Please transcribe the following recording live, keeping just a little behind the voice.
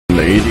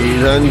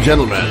Ladies and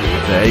gentlemen,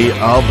 they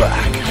are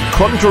back.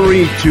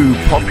 Contrary to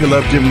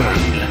popular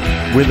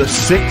demand, with the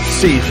 6th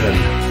season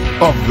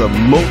of the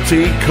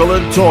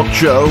Multicoloured Talk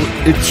Show,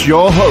 it's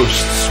your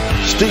hosts,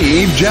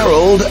 Steve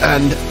Gerald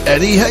and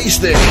Eddie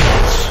Hastings.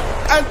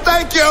 And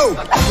thank you!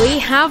 We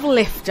have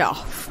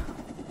liftoff.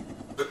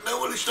 No,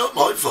 well, it's not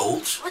my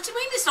fault. What do you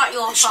mean it's not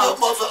your It's fault?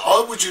 not my fault.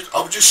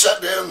 I was just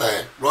sat down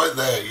there, right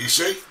there, you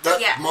see?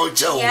 That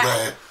motel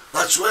there,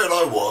 that's where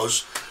I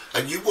was,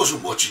 and you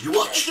wasn't watching your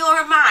watch. If you're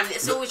a man,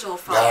 it's always your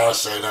fault. Nah,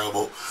 say no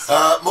more.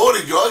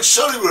 Morning, guys.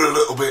 Sorry we're a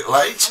little bit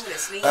late. I'm going to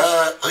sneeze.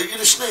 Are you going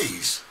to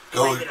sneeze?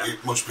 Oh, Maybe not.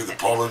 it must be the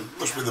pollen.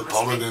 Must be the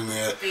pollen in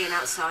there. Being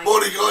outside.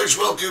 Morning, guys.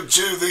 Welcome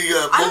to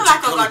the I look like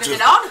I've got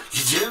anything on.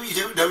 You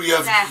do? No, you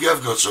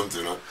have got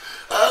something on.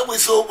 We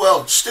thought,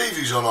 well,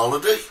 Stevie's on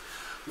holiday.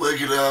 We're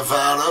going to have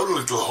our own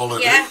little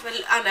holiday. Yeah, but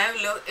I know.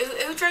 Look,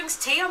 who drinks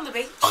tea on the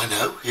beach? I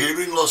know. Here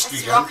in Los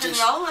It's Gigantes. rock and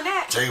roll, isn't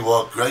it? Tell you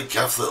what, great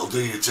calf that'll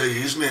do your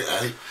tea, isn't it,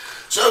 eh?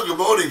 So, good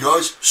morning,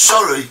 guys.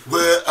 Sorry,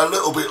 we're a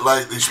little bit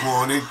late this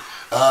morning.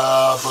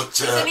 But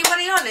Is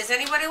anybody on? Is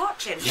anybody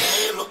watching? yeah,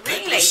 look,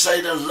 people Really? are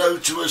saying hello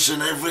to us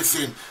and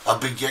everything.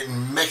 I've been getting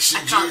I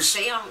messages. can't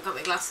see. I haven't got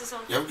my glasses on.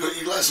 You haven't got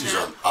your glasses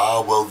No. on?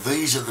 Ah, well,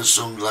 these are the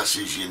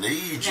sunglasses you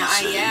need, you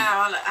see.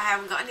 I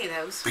haven't got any of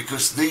those.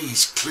 Because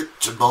these clip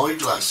to my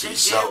glasses, They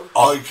so do.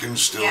 I can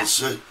still Yeah.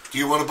 see. Do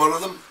you want to borrow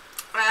them?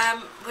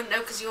 Wouldn't know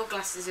because your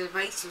glasses are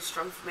way too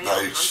strong for me.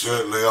 They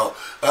certainly are.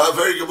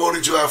 Very good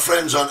morning to our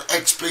friends on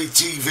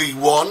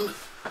XPTV1.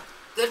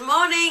 Good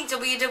morning,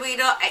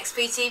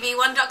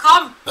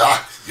 www.xptv1.com.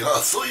 Ah, yeah, I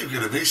thought you were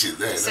going to miss it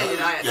there. So no? did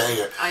I, actually.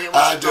 Yeah. I know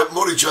what And you've got.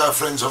 morning to our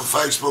friends on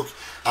Facebook,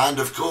 and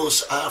of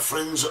course our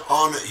friends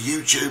on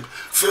YouTube.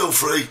 Feel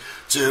free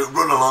to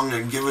run along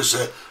and give us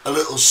a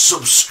little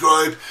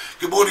subscribe.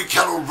 Good morning,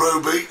 Carol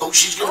Roby. Oh,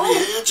 she's going to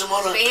be here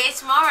tomorrow. Be here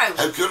tomorrow.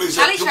 How cool is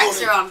Cali that? Good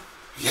tracks morning. are on.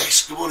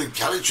 Yes, good morning,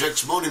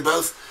 Calitrex. Morning,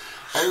 both.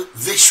 Out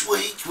this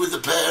week with the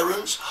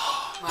parents.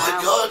 My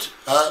Wow. God.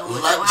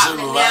 What's Lads and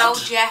happening now?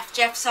 lads.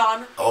 Jeff's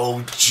on.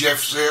 Oh,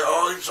 Jeff's here.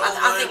 Oh, it's all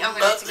I think I'm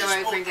going to have to go this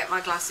over morning. and get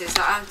my glasses.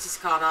 I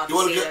just can't hardly You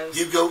want see to those.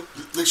 you go,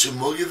 listen,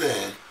 while you're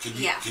there, could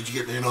you Yeah.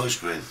 get me an ice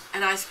cream?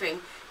 An ice cream.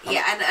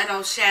 Yeah, and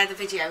I'll share the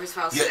video as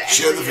well. So Yeah, that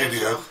share the everybody knows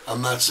video, as well.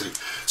 and that's it.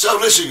 So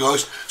listen,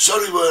 guys,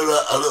 sorry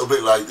we're a little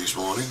bit late this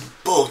morning,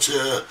 but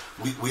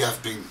we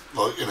have been,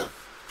 like,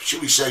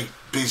 should we say,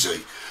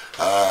 busy.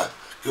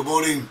 Good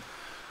morning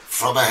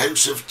from a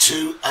house of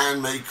two,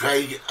 and me,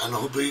 Craig, and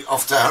hubby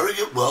off to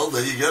Harrogate. Well,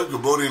 there you go.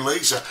 Good morning,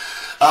 Lisa.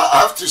 I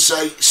have to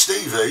say,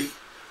 Stevie,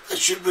 I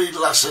should read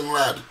Lass and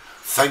Lad.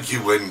 Thank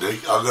you, Wendy.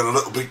 I got a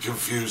little bit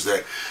confused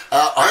there.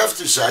 I have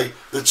to say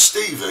that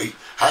Stevie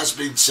has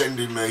been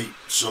sending me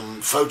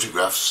some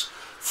photographs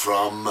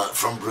from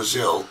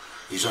Brazil.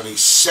 He's on his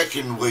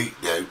second week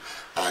now,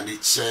 and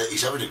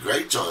he's having a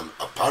great time,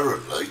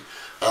 apparently.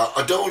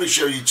 I don't want to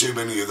show you too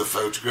many of the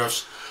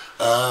photographs,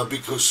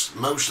 because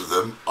most of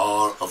them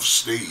are of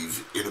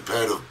Steve in a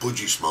pair of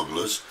budgie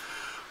smugglers,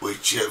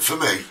 which, for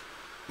me,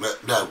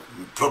 no,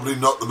 probably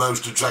not the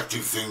most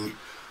attractive thing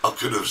I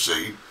could have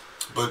seen.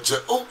 But,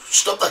 oh,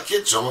 stop that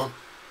kid, someone.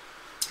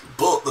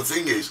 But the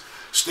thing is,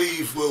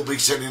 Steve will be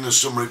sending us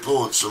some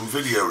reports, some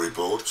video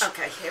reports.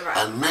 Okay, you're right.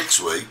 And next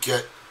week,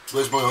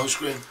 where's my ice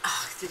cream?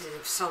 Oh,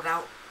 it sold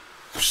out.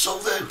 It's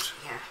sold out.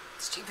 Yeah,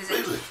 it's too busy.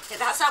 Really? Yeah,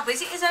 that's how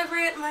busy it is over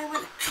here at the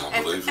moment.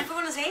 Can't believe it.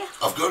 Everyone is here.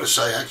 I've got to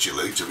say,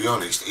 actually, to be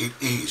honest, it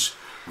is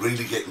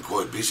really getting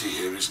quite busy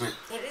here, isn't it?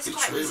 It is It's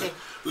quite really. busy.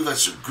 We've had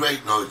some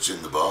great nights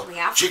in the bar. We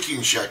have.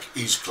 Chicken Shack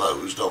is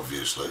closed,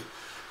 obviously.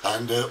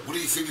 And what do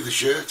you think of the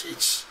shirt?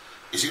 Is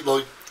it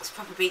like... It's a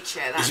proper beach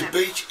shirt, that, Is it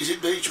beach? Is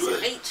it beach Is wear?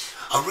 it beach?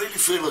 I really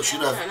feel I should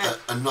I don't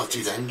have know. a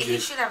knotted hanky. You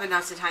should have a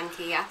knotted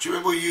hanky, yeah. Do you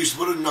remember we used to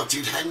put a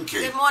knotted hanky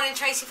Good morning,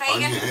 Tracy on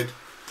Fagan. your head?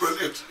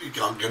 Brilliant. You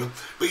can't get them.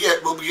 But yeah,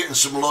 we'll be getting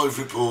some live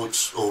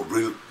reports or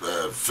real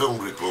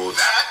film reports.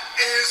 That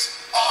is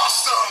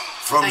awesome!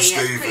 From Oh, yeah, it's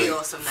Stevie pretty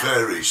awesome now.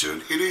 very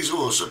soon. It is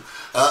awesome.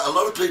 A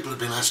lot of people have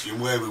been asking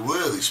where we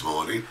were this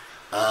morning.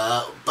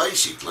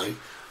 Basically,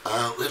 we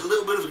had a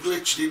little bit of a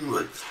glitch, didn't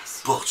we?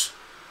 Yes. But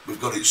we've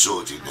got it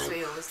sorted As now.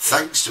 we always do.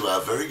 Thanks to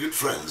our very good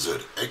friends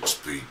at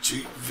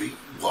XPTV1.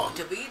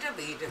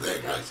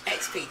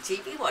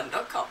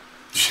 www.xptv1.com.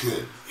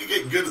 You're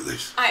getting good at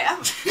this. I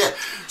am. Yeah.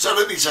 So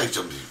let me say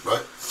something,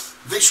 right?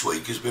 This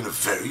week has been a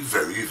very,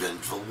 very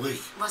eventful week.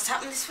 What's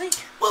happened this week?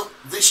 Well,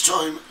 this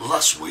time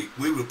last week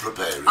we were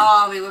preparing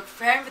Oh, we were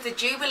preparing for the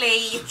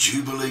Jubilee. the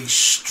Jubilee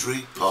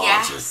Street Party.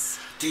 Yes.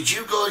 Did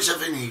you guys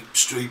have any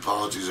street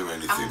parties or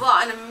anything? And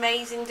what an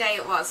amazing day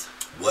it was.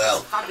 Well,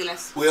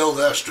 Fabulous. we held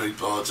our street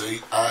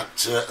party at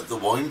the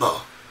wine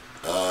bar.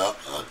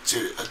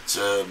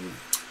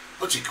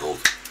 What's it called?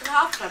 The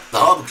Harbour Club. The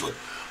Harbour Club.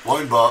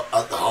 Wine bar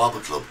at the Harbour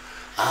Club.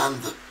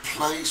 And the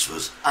place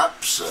was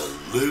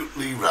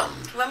absolutely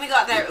rammed. When we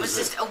got there, it was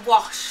It was just a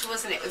wash,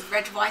 wasn't it? With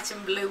red, white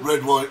and blue.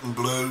 Red, white and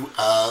blue.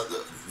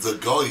 The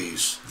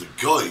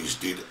guys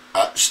did...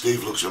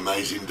 Steve looks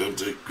amazing,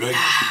 doesn't he? Greg,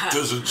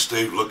 doesn't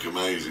Steve look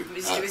amazing?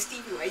 Let's do a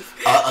Stevie wave.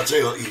 I tell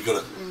you what, you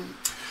got to...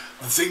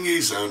 The thing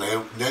is, though,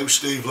 now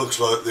Steve looks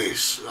like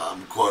this,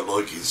 I'm quite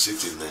liking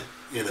sitting there.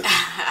 You know,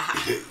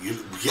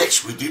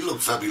 yes, we did look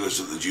fabulous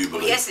at the Jubilee.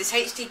 Well, yes, it's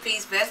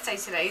HTP's birthday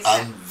today, isn't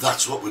it? And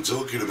that's what we're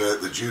talking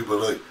about, the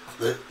Jubilee.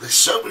 There's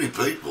so many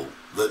people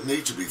that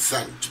need to be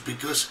thanked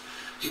because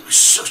it was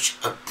such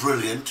a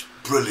brilliant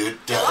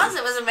day.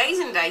 It was an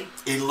amazing day.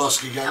 In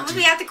Los Gigantes. And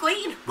we had the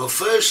Queen. Well,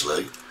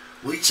 firstly,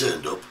 we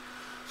turned up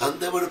and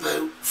there were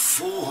about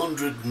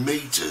 400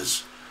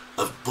 metres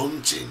of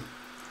bunting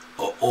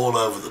all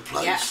over the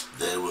place.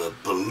 Yeah. There were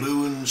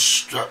balloons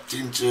strapped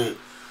into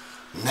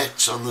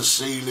nets on the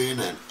ceiling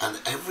and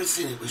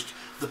everything.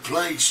 The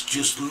place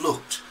just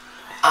looked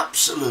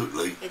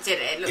absolutely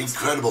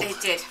incredible.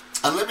 It did.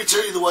 And let me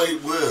tell you the way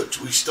it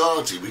worked. We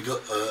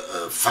got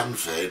a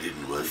fanfare,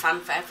 didn't we? A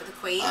fanfare for the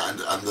Queen. And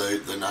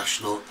the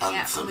national anthem.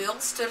 Yeah, and we all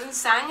stood and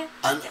sang.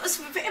 And it was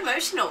a bit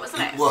emotional,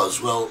 wasn't it? It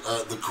was. Well,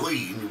 the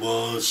Queen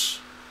was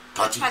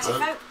Patty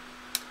Pope.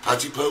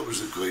 Patty Pope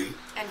was the Queen.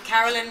 And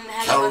Carol and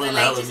Helen were the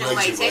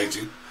ladies in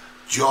waiting.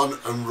 John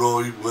and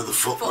Roy were the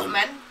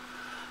footmen.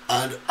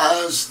 And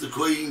as the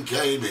Queen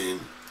came in,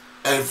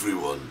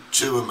 everyone,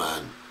 to a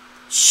man,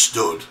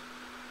 stood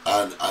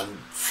and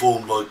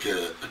formed like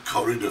a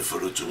corridor for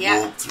her to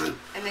walk through.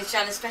 And then she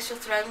had a special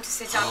throne to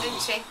sit on,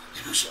 didn't she?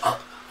 Because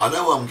I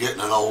know I'm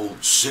getting an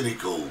old,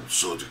 cynical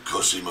sort of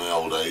cuss in my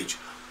old age,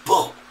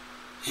 but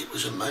it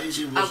was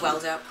amazing, wasn't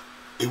it?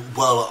 I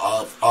welled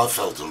up. I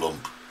felt a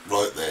lump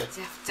right there,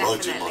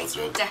 right in my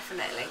throat.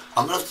 Definitely.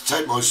 I'm going to have to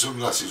take my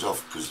sunglasses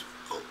off because...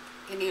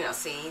 Can you not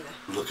see either?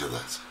 Look at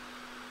that.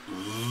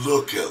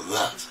 Look at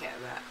that. Look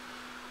at that.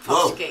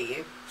 Well, get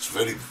you. It's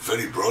very,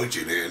 very bright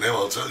in here now,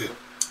 I'll tell you.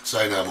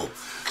 Say no more.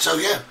 So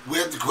yeah, we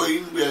had the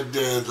Queen, we had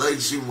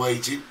ladies in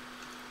waiting,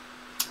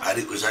 and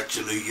it was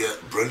actually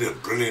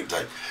brilliant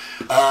day.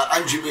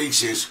 Angie B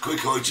says, quick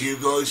hi to you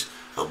guys,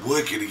 I'm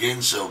working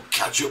again, so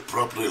catch up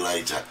properly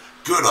later.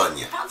 Good on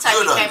you. About time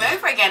you came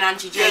over again,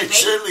 Angie JB. Yeah, it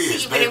certainly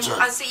is.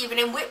 I see you've been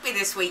in Whitby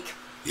this week.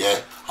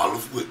 Yeah, I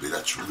love Whitby,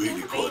 that's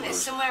really quite nice.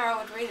 It's somewhere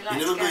I would really like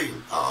to go. You never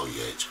been? Oh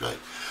yeah, it's great.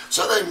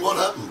 So then what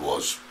happened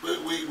was,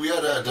 we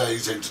had our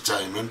day's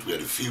entertainment, we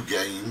had a few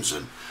games,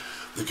 and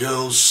the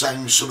girls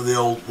sang some of the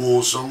old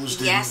war songs,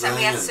 didn't they? Yes, and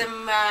we had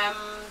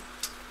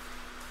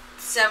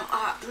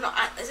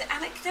is it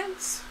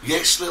anecdotes?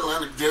 Yes, little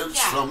anecdotes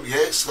from,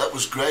 yes, that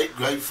was great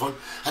fun.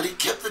 And it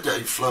kept the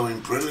day flowing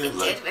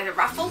brilliantly. It did, we had a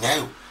raffle.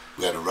 Now,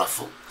 we had a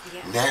raffle.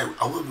 Yeah. Now,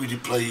 we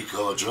did play your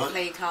cards, right?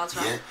 Play your cards,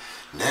 right. Yeah.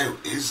 Now,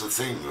 here's the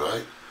thing,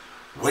 right?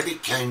 When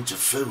it came to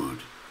food,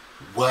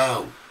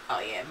 wow. Oh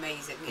yeah,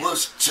 amazing. Yeah. It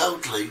was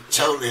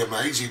totally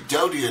amazing.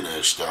 Dodie and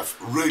her staff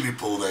really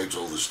pulled out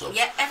all the stuff.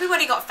 Yeah,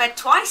 everybody got fed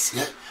twice.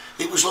 Yeah,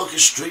 it was like a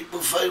street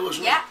buffet,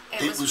 wasn't it? Yeah,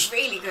 it was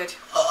really good.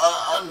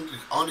 And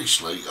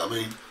honestly, I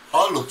mean,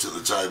 I looked at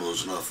the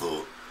tables and I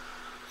thought,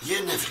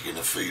 you're never going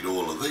to feed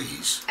all of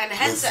these. And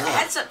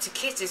heads up to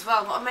Kit as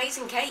well. What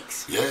amazing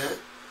cakes. Yeah,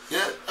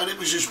 and it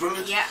was just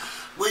brilliant. Yeah.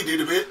 We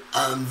did a bit,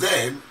 and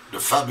then the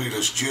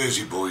fabulous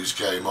Jersey boys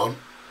came on.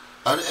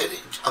 And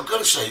I've got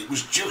to say, it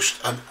was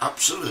just an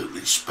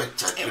absolutely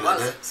spectacular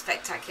day. It was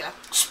spectacular.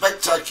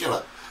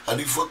 Spectacular. And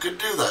if I could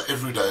do that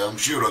every day, I'm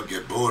sure I'd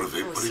get bored of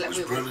it, but it was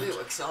brilliant. We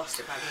were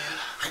exhausted by the end.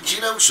 And do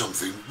you know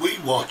something? We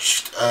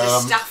watched... the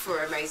staff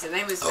were amazing.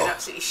 They must have been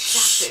absolutely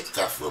shattered.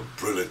 Staff were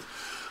brilliant.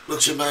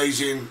 Looks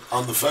amazing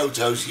on the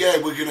photos.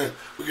 Yeah, we're gonna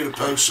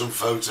post some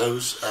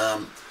photos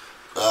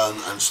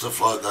and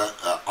stuff like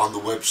that on the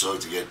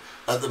website again.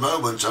 At the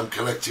moment, I'm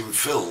collecting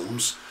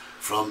films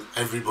from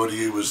everybody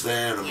who was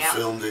there and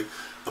filmed it,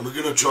 and we're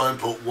going to try and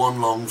put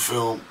one long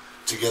film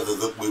together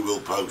that we will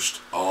post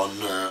on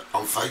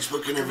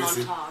Facebook and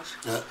everything.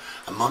 Montage.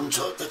 A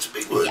montage. That's a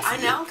big word. Yeah, I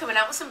know. I'm coming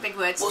out with some big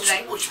words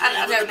today.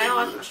 I don't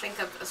know. I think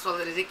I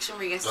swallowed a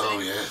dictionary yesterday. Oh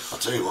yeah. I'll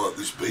tell you what.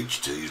 This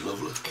beach tea is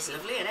lovely. It's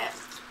lovely, isn't it?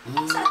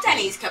 What's that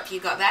Denny's cup you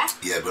got there?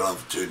 Yeah, but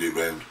I've turned it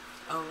round.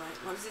 Oh right.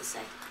 What does it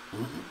say?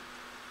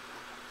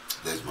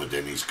 There's my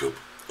Denny's cup,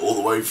 all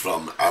the way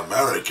from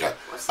America.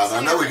 And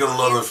I know we got a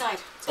lot of this.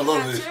 I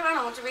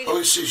want to read it. Oh,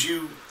 it says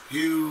you.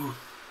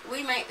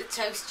 We make the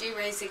toast, you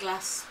raise the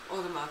glass,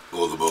 or the mug.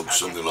 Or the mug,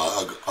 something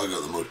like that. I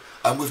got the mug.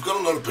 And we've got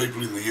a lot of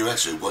people in the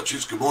US who watch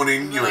us. Good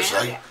morning,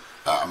 USA.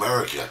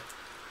 America.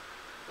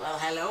 Well,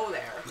 hello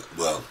there.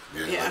 Well,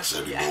 that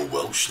sounded more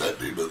Welsh, that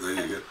did, but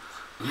there you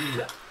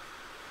go.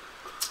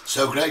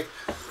 So great.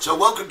 So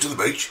welcome to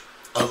the beach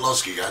at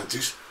Los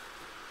Gigantes.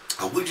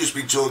 And we've just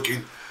been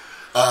talking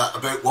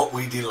about what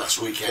we did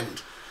last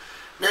weekend.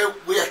 Now,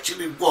 we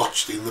actually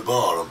watched in the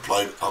bar and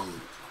played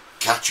on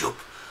catch-up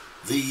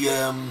the,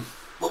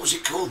 what was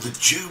it called? The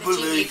Jubilee.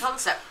 The Jubilee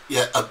concert.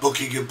 Yeah, at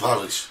Buckingham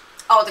Palace.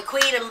 Oh, the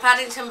Queen and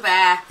Paddington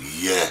Bear.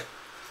 Yeah.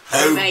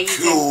 How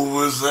amazing. Cool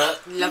was that?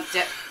 Loved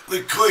it.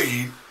 The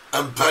Queen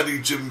and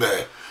Paddington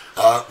Bear.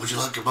 Would you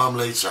like a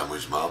marmalade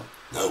sandwich, Mum?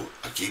 No,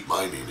 I keep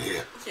mine in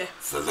here. Yeah.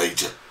 For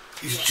later.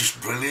 He's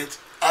just brilliant.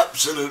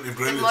 Absolutely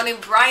brilliant. Good morning,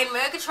 Brian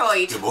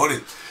Murgatroyd. Good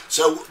morning.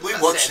 So we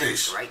watched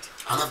this. Great.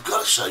 And I've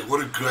got to say, what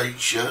a great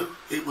show.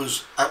 It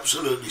was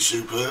absolutely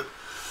superb.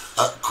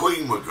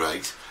 Queen were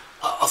great.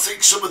 I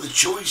think some of the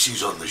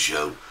choices on the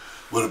show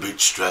were a bit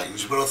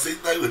strange, but I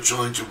think they were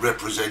trying to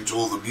represent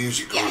all the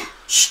musical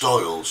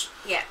styles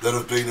that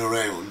have been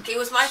around. He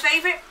was my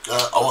favourite.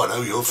 I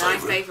know your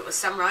favourite. My favourite was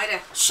Sam Ryder.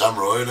 Sam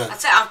Ryder.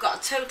 I'd say I've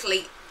got a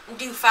totally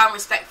newfound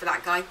respect for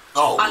that guy.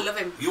 Oh, I love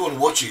him. You want to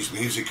watch his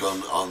music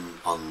on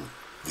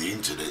the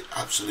internet?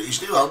 Absolutely.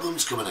 His new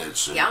album's coming out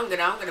soon. Yeah, I'm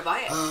gonna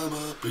buy it. I'm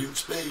up in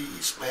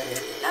space,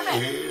 man.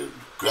 Love it.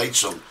 Great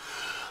song.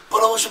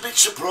 But I was a bit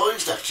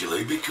surprised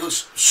actually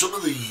because some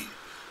of the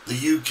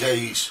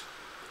UK's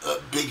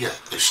bigger,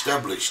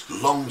 established,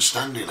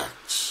 long-standing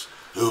acts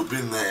who have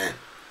been there,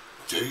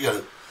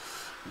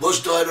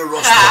 was Diana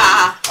Ross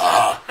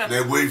coming?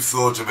 Now we've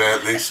thought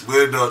about this.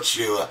 We're not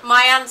sure.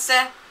 My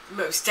answer,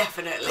 most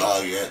definitely.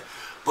 Oh yeah,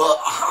 but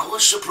I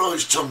was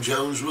surprised Tom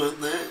Jones weren't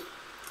there.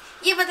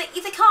 Yeah, but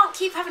they can't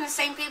keep having the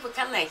same people,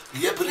 can they?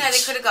 Yeah, but they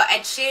could have got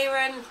Ed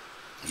Sheeran.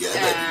 Yeah, they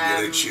didn't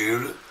get Ed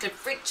Sheeran.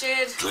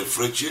 Cliff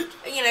Richard.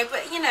 No,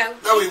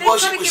 they've got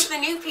to give the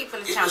new people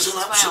a chance. It was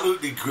an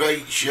absolutely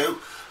great show.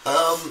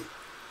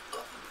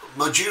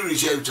 My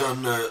jury's out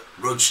on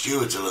Rod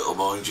Stewart a little,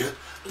 mind you,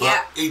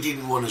 but he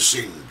didn't want to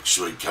sing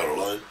Sweet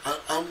Caroline,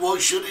 and why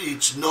should he?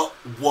 It's not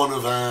one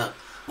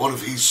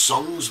of his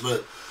songs,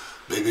 but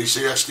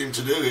BBC asked him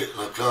to do it,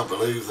 and I can't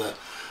believe that.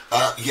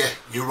 Yeah,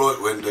 you're right,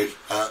 Wendy.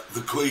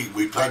 The Queen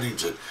with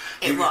Paddington.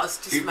 It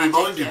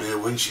reminded me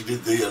of when she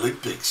did the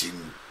Olympics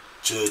in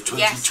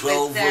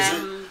 2012, was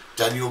it?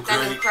 Daniel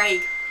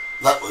Craig.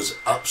 That was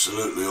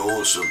absolutely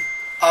awesome.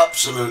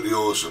 Absolutely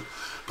awesome.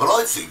 But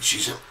I think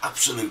she's an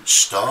absolute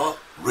star,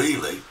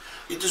 really.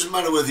 It doesn't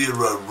matter whether you're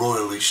a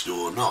royalist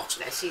or not.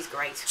 No, she's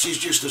great. She's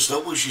just a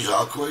star. Well, she's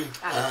our Queen.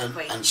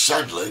 And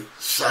sadly,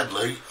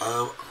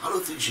 I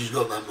don't think she's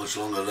got that much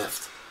longer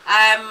left.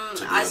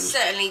 I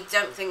certainly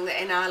don't think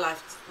that in our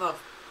life,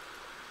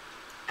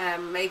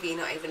 maybe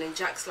not even in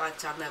Jack's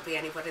lifetime, there'll be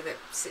anybody that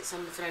sits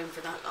on the throne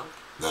for that long.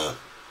 No.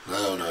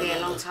 It'll be a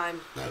long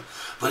time. No.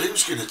 But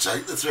who's going to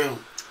take the throne?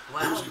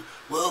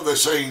 Well, they're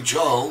saying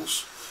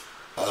Charles,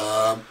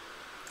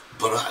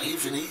 but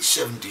even he's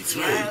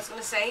 73. Yeah, I was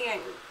going to say,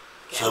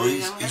 so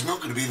he's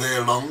not going to be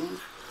there long,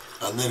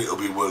 and then it'll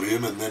be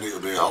William, and then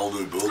it'll be a whole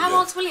new ballgame. How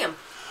old's William?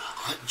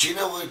 Do you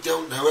know, I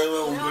don't know how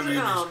old William is.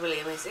 How old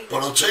William is he?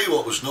 But I'll tell you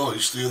what was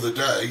nice the other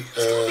day.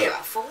 He's going to be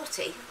about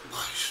 40.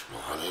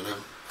 I don't know.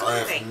 I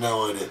have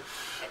no idea.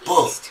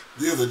 But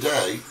the other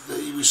day,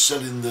 he was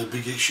selling the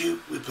big issue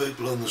with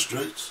people on the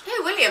streets.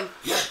 Who, William?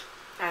 Yeah.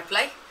 Fair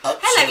play.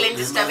 Absolutely. Hello,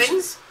 Linda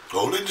Stubbins.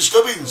 Oh, Linda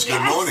Stubbins, good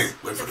Yes. morning.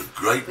 Went for a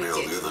great meal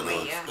the other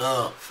night.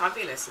 Yeah.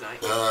 Fabulous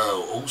night.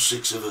 All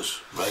six of us.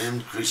 Ray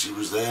and Chrissy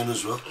was there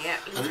as well. Yeah,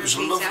 and it was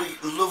a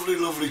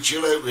lovely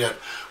chill out we had.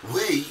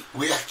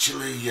 We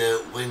actually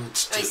went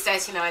to... Oh, he's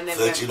 39 then.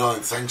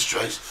 39, thanks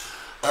Trace.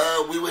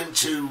 We went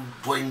to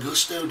Buen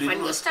Gusto, didn't we? Buen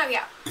Gusto,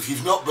 yeah. If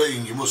you've not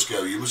been, you must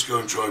go. You must go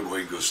and try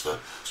Buen Gusto.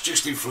 It's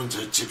just in front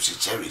of Tipsy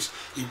Terry's.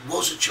 It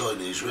was a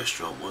Chinese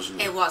restaurant,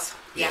 wasn't it? It was,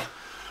 yeah.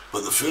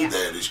 But the food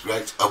there is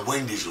great. And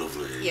Wendy's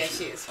lovely, isn't Yeah,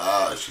 she? she is.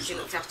 She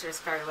looked after us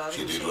very well,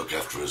 She didn't she? did look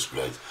after us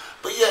great.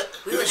 But yeah...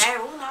 We were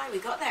there all night. We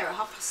got there at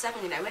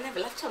 7:30, We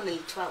never left till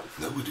nearly 12.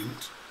 No, we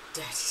didn't.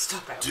 Dirty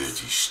stop-outs.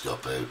 Dirty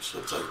stop-outs,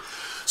 I'll tell you.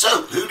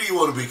 So, who do you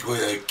want to be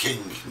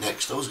king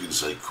next? I was going to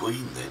say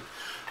queen then.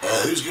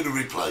 Who's going to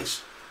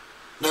replace?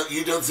 No,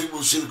 you don't think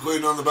we'll see the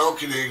Queen on the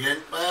balcony again?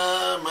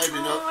 Maybe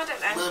not. I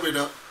don't know. Maybe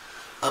not.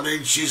 I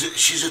mean,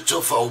 she's a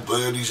tough old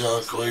Bernie's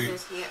our Queen.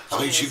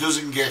 She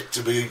doesn't get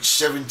to be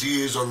 70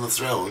 years on the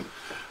throne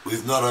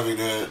with not having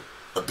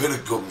a bit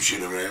of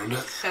gumption around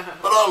her.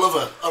 But I love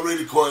her. I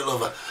really quite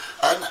love her.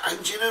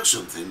 And you know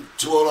something?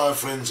 To all our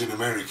friends in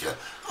America,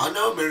 I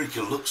know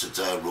America looks at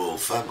our royal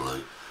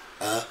family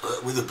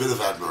with a bit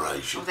of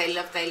admiration. Oh, they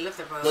love the royal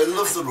family. They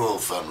love the royal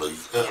family.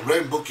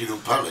 Around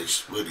Buckingham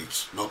Palace, when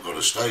it's not got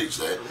a stage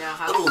there,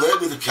 they're all there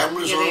with the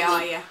cameras on. They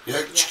are, yeah.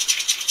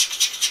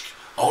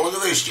 Oh, look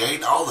at this,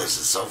 Jane. Oh, this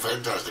is so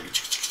fantastic.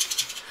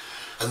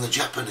 And the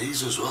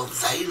Japanese as well,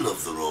 they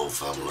love the royal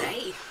family. Do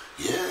they?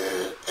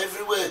 Yeah,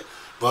 everywhere.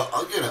 But,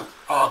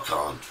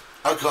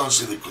 I can't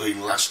see the Queen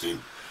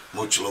lasting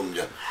much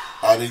longer.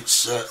 And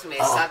it's going to be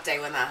a sad day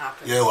when that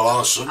happens. Yeah, well,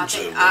 our son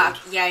turned round.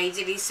 Yeah, he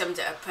did. He summed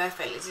it up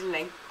perfectly, didn't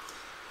he?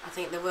 I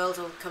think the world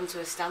will come to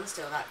a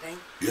standstill that day.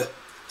 Yeah.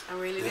 I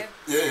really do.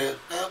 Yeah.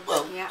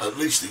 At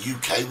least the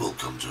UK will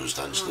come to a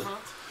standstill.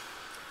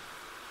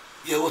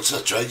 Yeah, what's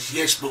that, Trace?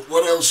 Yes, but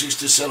what else is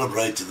to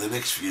celebrate in the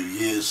next few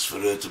years for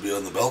her to be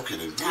on the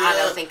balcony?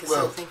 I'll think of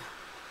something.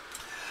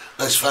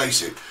 Let's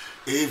face it,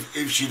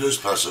 if she does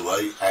pass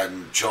away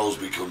and Charles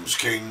becomes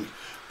king,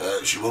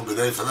 she won't be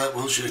there for that,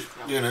 will she?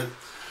 No. You know.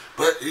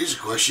 But here's a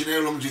question,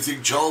 how long do you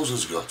think Charles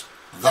has got?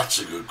 That's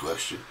a good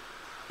question.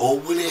 Or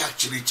will he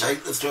actually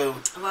take the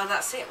throne? Well,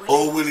 that's it,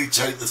 Or will he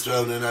take the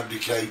throne and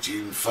abdicate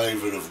in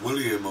favour of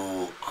William,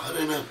 or, I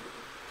don't know.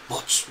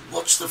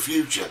 What's the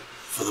future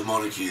for the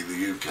monarchy in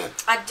the UK?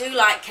 I do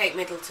like Kate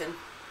Middleton.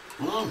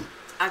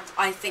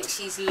 I think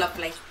she's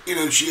lovely. You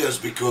know, she has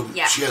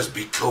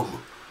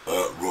become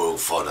royal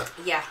fodder.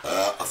 Yeah.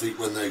 I think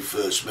when they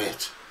first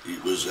met,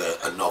 it was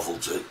a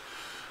novelty.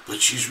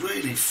 but she's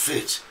really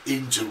fit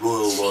into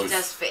royal life. She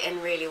does fit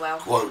in really well.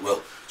 Quite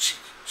well. She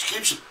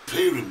keeps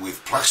appearing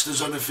with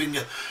plasters on her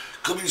finger.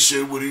 Coming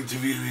soon, we're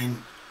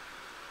interviewing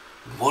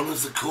one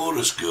of the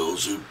chorus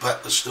girls who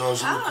backed the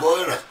Stars on the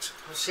Choir Act.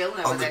 Well, she'll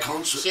know on the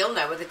concert. She'll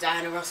know whether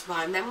Diana Ross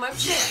behind them, won't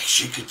she? Yeah,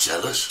 she could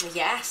tell us.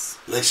 Yes.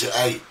 Let's say,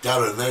 hey,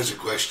 Darren, there's a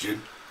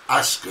question.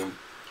 Ask them,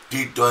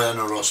 did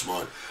Diana Ross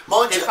mind?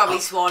 Mind They're you, probably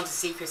sworn to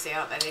secrecy,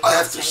 aren't they? I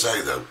have to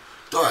say, though,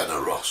 Diana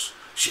Ross,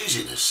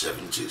 she's in her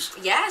 70s.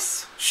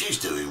 Yes. She's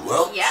doing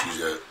well. Yeah.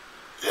 She's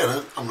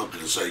I'm not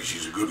going to say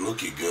she's a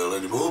good-looking girl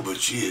anymore, but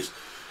she is.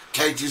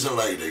 Kate is a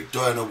lady.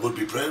 Diana would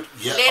be proud.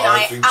 Yeah, Lynn,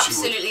 I think she would.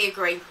 absolutely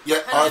agree.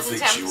 Yeah, 110%. I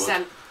think she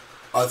would.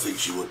 I think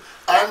she would.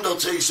 And I'll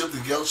tell you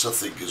something else I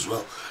think as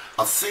well.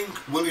 I think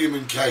William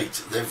and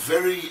Kate, they're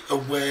very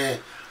aware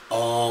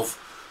of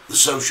the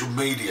social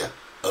media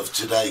of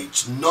today.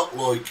 It's not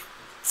like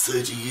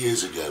 30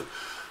 years ago.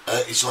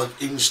 It's like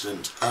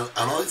instant. And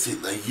I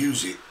think they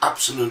use it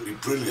absolutely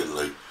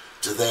brilliantly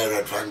to their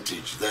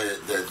advantage. They're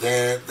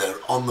there, they're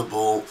on the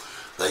ball,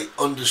 they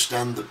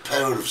understand the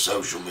power of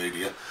social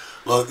media.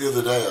 Like the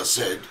other day I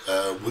said,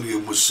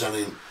 William was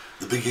selling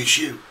The Big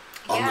Issue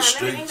on the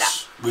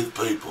streets with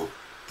people.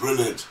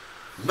 Brilliant.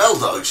 Mel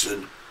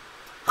Dyson.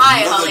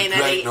 Hi, another Hollie and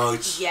great Eddie.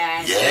 night.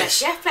 Yes.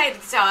 Jeff played the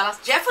guitar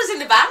last. Jeff was in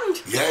the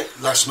band. Yeah,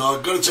 last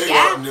night. Got to tell you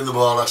what happened in the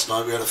bar last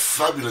night. We had a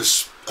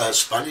fabulous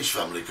Spanish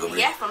family coming.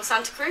 Yeah, from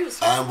Santa Cruz.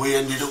 And we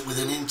ended up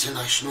with an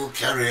international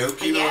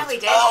karaoke night. Yeah, we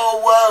did.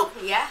 Oh,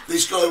 wow. Yeah.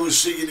 This guy was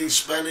singing in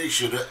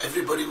Spanish and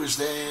everybody was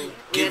there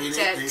giving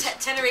it.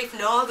 Tenerife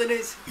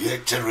Northerners. Yeah,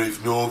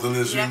 Tenerife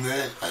Northerners in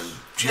there. And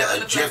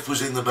Jeff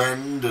was in the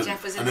band. And,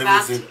 Jeff was in and the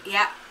everything. band,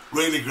 yeah.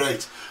 Really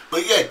great.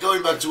 But yeah,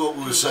 going back to what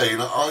we were saying,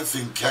 I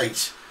think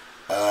Kate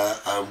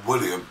and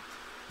William,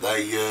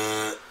 they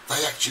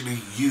actually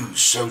use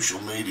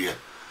social media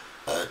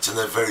to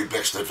their very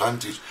best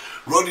advantage.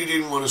 Roddy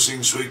didn't want to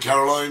sing Sweet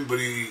Caroline, but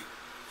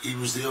he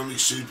was the only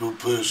suitable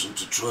person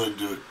to try and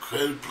do a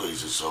crowd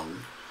pleaser song,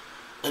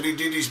 and he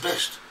did his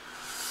best.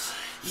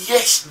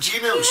 Yes, do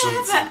you know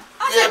something? But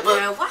I don't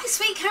know. Why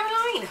Sweet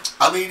Caroline?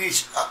 I mean,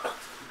 it's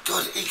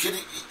God. He could,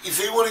 if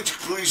he wanted to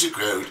please a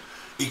crowd,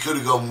 he could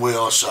have gone "We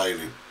Are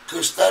Sailing,"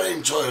 because that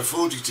entire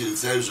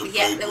 42,000 people.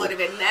 Yeah, they would have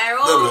been there.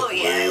 Oh,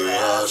 yeah, we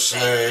are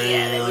sailing.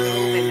 Yeah, they would have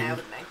all been there,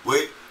 wouldn't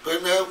they?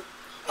 But no,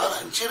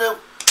 do you know,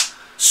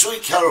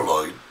 Sweet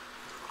Caroline,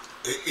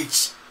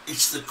 it's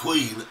the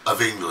Queen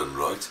of England,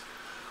 right?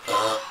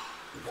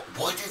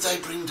 Why did they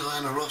bring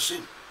Diana Ross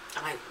in?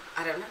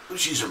 I don't know. Well,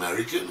 she's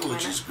American,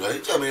 which is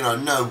great. I mean, I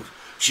know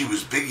she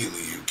was big in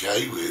the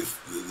UK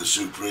with the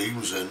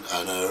Supremes and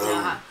her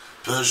own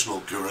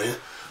personal career,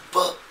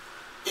 but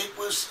it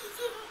was.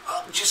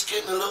 I'm just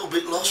getting a little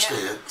bit lost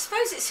here. I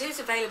suppose it's who's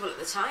available at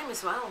the time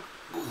as well.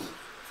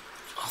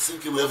 I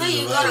think whoever's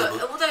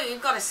available. Although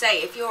you've got to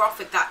say, if you're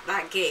offered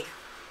that gig,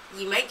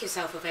 you make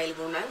yourself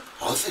available now.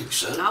 I think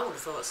so. I would have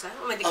thought so.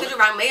 I mean, they could have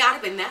rang me. I'd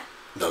have been there.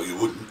 No, you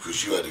wouldn't,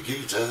 because you had a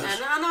gig at ours.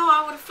 No,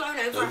 I would have flown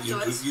over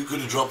afterwards. You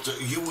could have dropped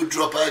it. You would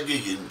drop our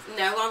gig in.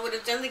 No, I would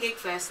have done the gig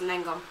first and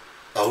then gone.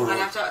 Oh, right.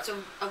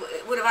 I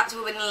would have had to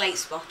have been in a late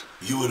spot.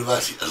 You would have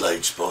had a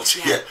late spot.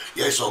 Yeah.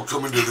 Yes, I'll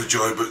come into the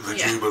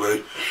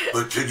Jubilee,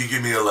 but can you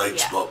give me a late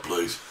spot,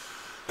 please?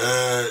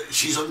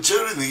 She's on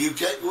tour in the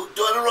UK. Well,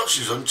 Diana Ross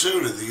is on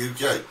tour in the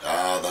UK.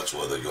 That's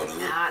why they got her.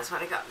 That's why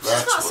they got her.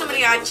 She's not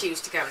somebody I'd choose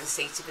to go and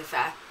see, to be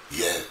fair.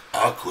 Yeah,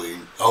 our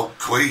Queen. Oh,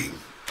 Queen.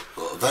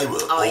 Well, they were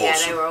awesome. Oh, yeah,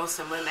 they were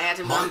awesome, weren't they?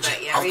 Adam Lambert,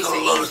 yeah.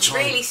 He's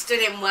really stood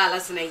in well,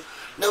 hasn't he?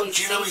 No,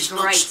 do you know he's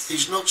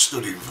not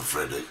stood in for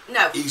Freddie?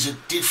 No. He's a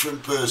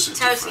different person.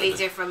 Totally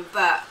different,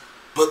 but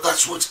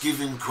that's what's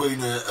giving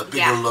Queen a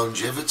bigger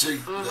longevity.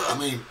 Mm-hmm. I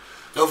mean,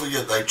 don't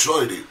forget, they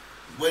tried it.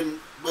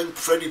 When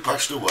Freddie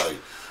passed away,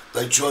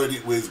 they tried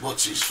it with,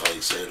 what's his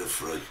face, out of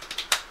Free.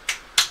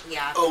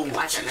 Yeah, I don't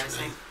know his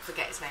name.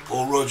 Forget his name.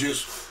 Paul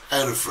Rogers,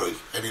 out of Free.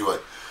 Anyway,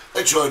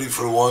 they tried it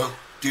for a while,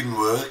 didn't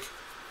work.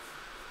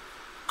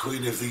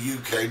 Queen of the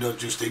UK, not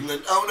just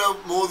England. Oh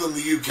no, more than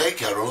the UK,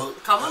 Carol.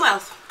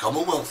 Commonwealth.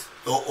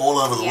 All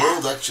over the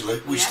world,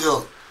 actually. We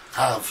still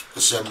have a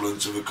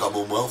semblance of a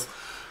Commonwealth,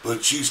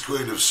 but she's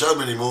Queen of so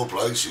many more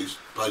places.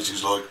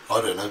 Places like,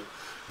 I don't know,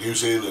 New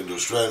Zealand,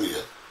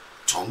 Australia,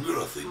 Tonga,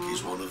 I think,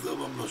 is one of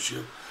them, I'm not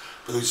sure.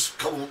 But there's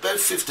about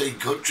 15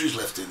 countries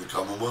left in the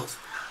Commonwealth,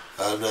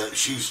 and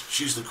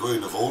she's the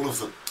Queen of all of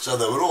them. So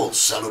they were all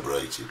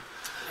celebrating.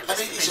 And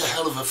it is a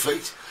hell of a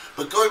feat.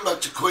 But going back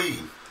to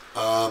Queen,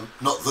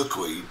 not the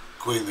Queen,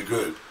 Queen the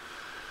group,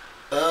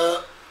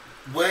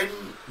 when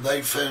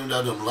they found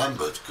Adam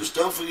Lambert, because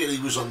don't forget he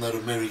was on that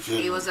American...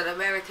 He was an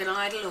American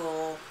Idol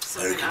or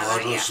something. American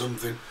Idol or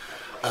something.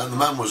 And the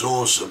man was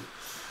awesome.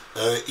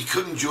 He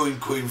couldn't join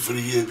Queen for a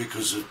year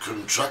because of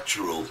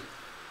contractual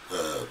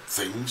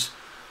things.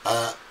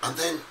 And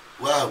then,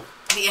 wow.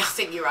 Yeah, I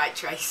think you're right,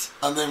 Trace.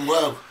 And then,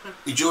 wow,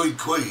 he joined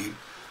Queen,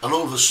 and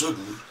all of a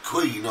sudden,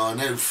 Queen are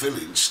now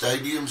filling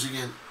stadiums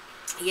again.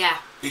 Yeah.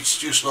 It's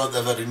just like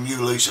they've had a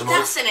new lease of life.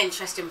 That's an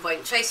interesting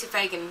point. Tracy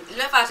Fagan,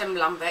 love Adam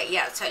Lambert,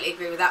 yeah, I totally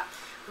agree with that.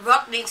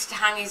 Rod needs to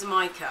hang his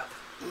mic up.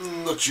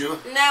 Not sure.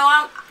 No,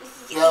 I'm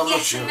No, I'm not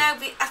yes sure. and no.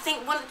 But I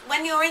think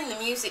when you're in the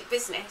music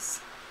business,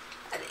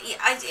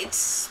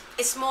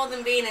 it's more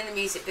than being in the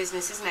music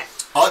business, isn't it?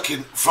 I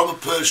can, from a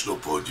personal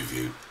point of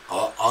view,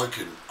 I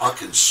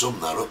can sum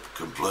that up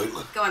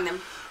completely. Go on then.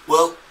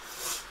 Well,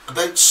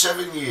 about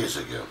 7 years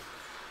ago,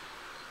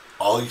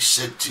 I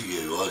said to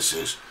you, I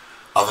says,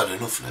 I've had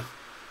enough now.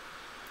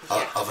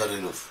 Yeah. I've had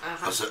enough.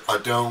 Uh-huh. I said, I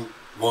don't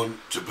want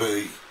to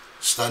be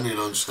standing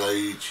on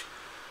stage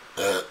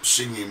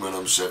singing when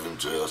I'm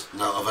 70.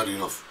 No, I've had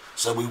enough.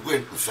 So we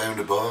went and found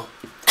a bar.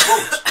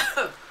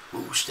 But,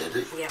 ooh,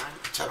 steady. Yeah.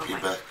 Tap your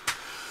right. back.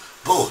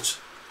 But,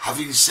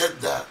 having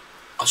said that,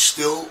 I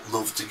still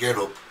love to get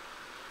up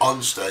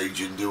on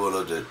stage and do what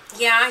I do.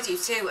 Yeah, I do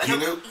too. And You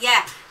know?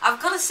 Yeah,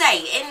 I've got to say,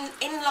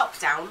 in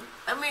lockdown,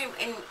 I mean,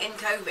 in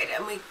COVID,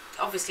 and we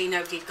obviously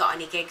nobody had got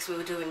any gigs. We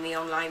were doing the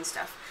online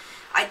stuff.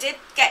 I did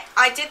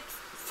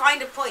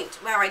find a point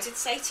where I did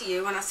say to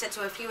you, and I said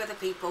to a few other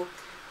people,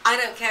 I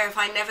don't care if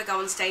I never go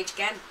on stage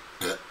again.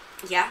 Yeah.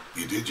 Yeah.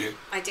 You did, yeah?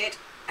 I did.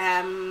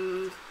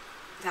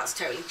 That's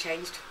totally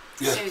changed.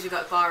 Yeah. As soon as we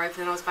got a bar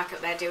open, I was back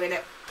up there doing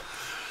it.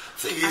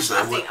 Thing is,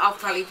 I though, think I'll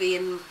probably be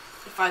in.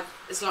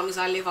 As long as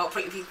I live, I'll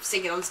probably be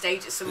singing on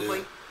stage at some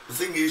point. the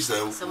thing is,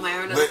 though,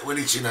 Somewhere or another. when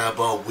it's in our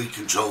bar, we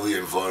control the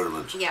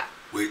environment. Yeah.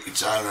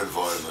 It's our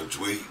environment.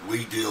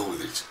 We deal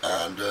with it,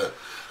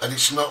 and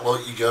it's not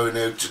like you're going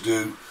out to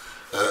do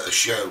a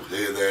show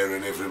here, there,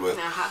 and everywhere.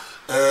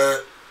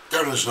 Uh-huh.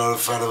 Darren's not a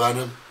fan of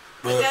Adam,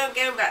 but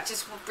Going back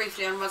just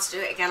briefly on Rod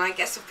Stewart again, I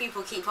guess if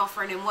people keep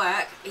offering him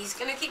work, he's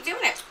going to keep doing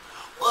it.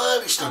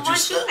 well, it's not And why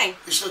just that. shouldn't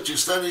It's not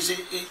just that.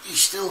 He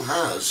still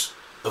has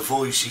a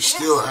voice. He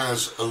still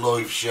has a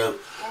live show,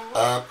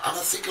 and I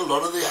think a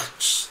lot of the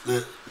acts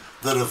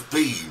that have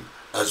been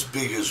as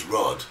big as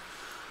Rod,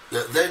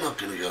 they're not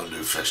going to go and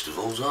do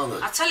festivals, are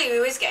they? I tell you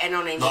who is getting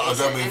on in No, I years.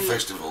 don't mean and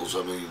festivals.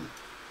 I mean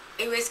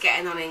who is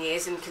getting on in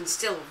years and can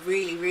still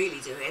really, really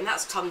do it, and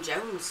that's Tom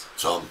Jones.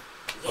 Tom.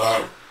 Yeah.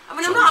 Wow. I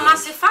mean, I'm Tom not a Jones.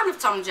 massive fan of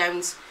Tom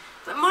Jones,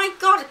 but my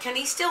God, can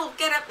he still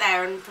get up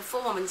there and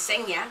perform and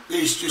sing, yeah?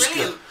 He's just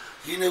Brilliant.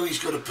 got, he's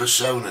got a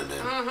persona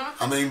now.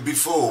 Mm-hmm. I mean,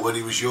 before, when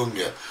he was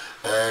younger,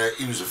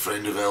 he was a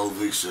friend of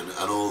Elvis and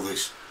all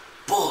this.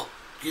 But,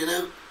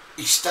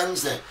 he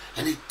stands there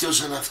and he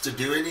doesn't have to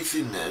do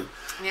anything now.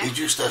 Yeah. He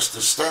just has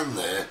to stand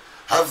there,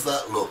 have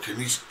that look, and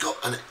he's got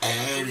an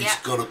air, he's Yeah.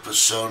 got a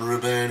persona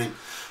about him.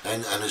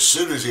 And as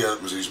soon as he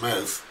opens his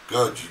mouth,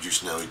 God, you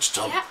just know it's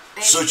Tom. Yeah,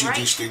 it's Such great. a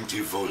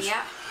distinctive voice.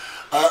 Yeah.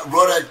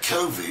 Rod had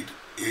COVID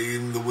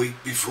in the week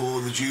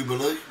before the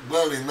Jubilee.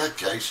 Well, in that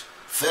case,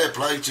 fair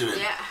play to him.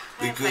 Yeah, fair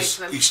play because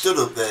to him. he stood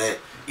up there,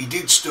 he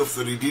did stuff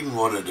that he didn't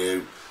want to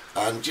do,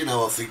 and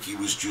I think he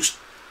was just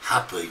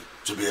happy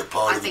to be a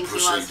part I of the think he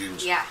was,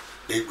 proceedings. yeah.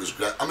 It was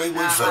great. I mean, we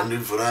Uh-huh. found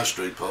him for our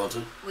street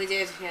party. We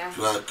did, yeah.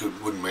 Well,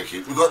 wouldn't make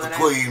it. We got I the know.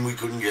 Queen, we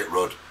couldn't get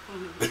Rod.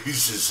 Mm-hmm.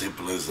 It's as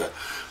simple as that.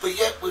 But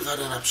yet, we've had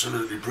an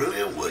absolutely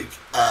brilliant week,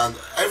 and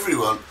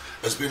everyone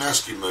has been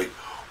asking me,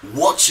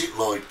 what's it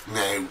like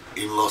now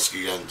in Los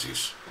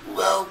Gigantes?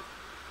 Well,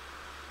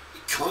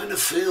 it kind of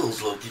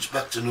feels like it's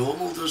back to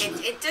normal, doesn't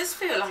it? It does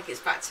feel like it's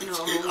back to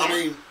normal, I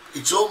mean,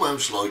 it's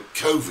almost like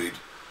COVID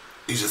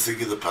is a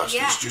thing of the past.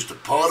 Yeah. It's just a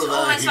part it's of our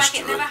almost history.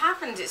 like it never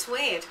happened. It's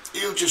weird.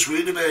 You'll just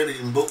read about it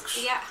in books.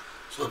 Yeah.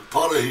 So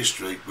part of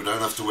history, we don't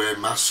have to wear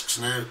masks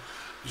now.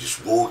 You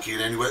just walk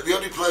in anywhere. The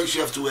only place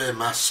you have to wear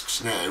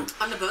masks now,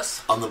 On the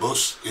bus. on the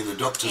bus, in the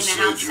doctor's In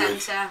the health surgery,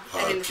 centre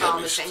and in the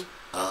chemist, pharmacy.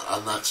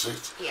 and that's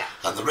it. Yeah.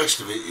 And the rest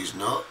of it is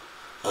not.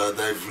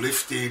 They've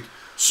lifted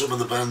some of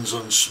the bans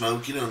on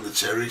smoking on the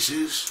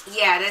terraces.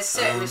 Yeah, there's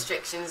certain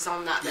restrictions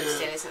on that yeah.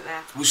 still, isn't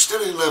there? We're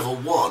still in level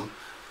 1,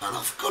 and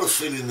I've got a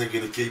feeling they're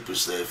going to keep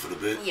us there for a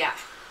bit. Yeah.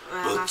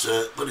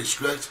 But it's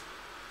great.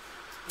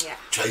 Yeah.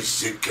 Chase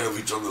said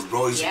COVID's on the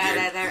rise Yeah,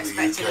 again they're in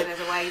the expecting UK.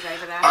 another wave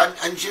over there.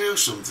 And you know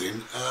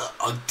something?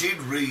 I did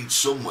read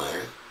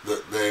somewhere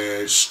that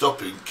they're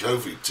stopping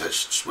COVID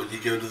tests when you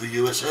go to the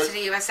USA. To the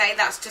USA,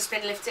 that's just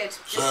been lifted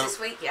just So- this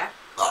week, yeah.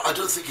 I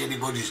don't think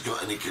anybody's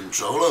got any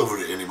control over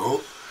it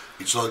anymore.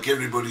 It's like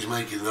everybody's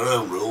making their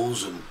own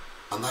rules and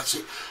that's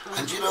it.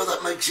 And that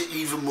makes it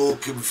even more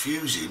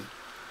confusing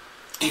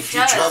if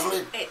you're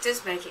travelling. It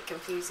does make it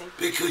confusing.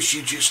 Because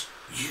you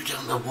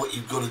don't know what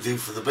you've got to do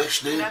for the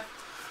best now. No.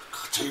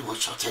 I'll tell you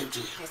what, I'll tell you.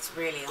 It's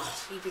really odd.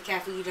 You be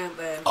careful you don't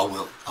burn. I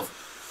will.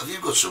 Have you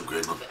got sun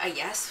cream on?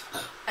 Yes. No.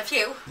 A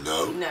few?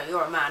 No. No,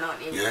 you're a man,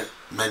 aren't you? Yeah,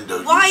 men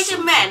don't Why use do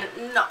sun men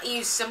not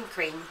use sun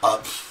cream? cream.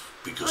 I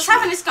Because was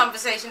having this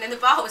conversation in the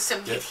bar with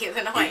somebody yeah,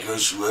 the other night.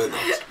 because we're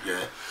not.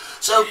 Yeah.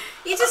 So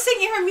You just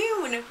think you're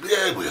immune.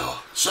 yeah, we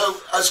are. So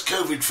has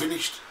COVID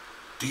finished?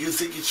 Do you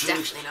think it's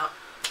finished? Definitely not.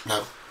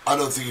 No, I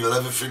don't think it'll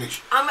ever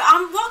finish.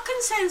 What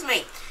concerns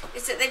me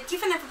is that they've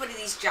given everybody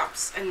these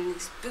jobs and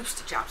these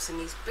booster jobs and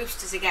these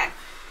boosters again.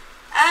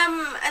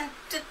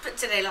 But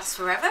do they last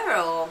forever,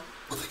 or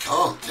Well, they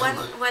can't, can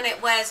they? when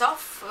it wears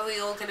off, are we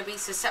all going to be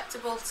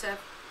susceptible to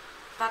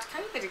bad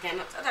COVID again?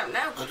 I don't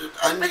know.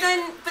 And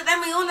But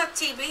then we all had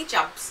TB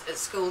jobs at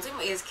school, didn't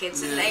we, as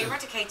kids? And they Yeah.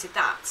 eradicated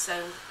that. So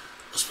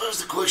I suppose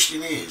the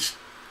question is,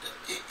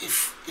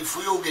 if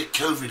we all get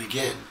COVID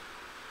again,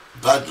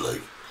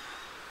 badly,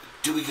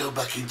 do we go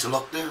back into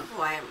lockdown?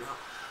 Oh, I am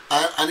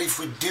not. And if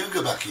we do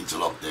go back into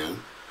lockdown,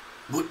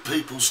 would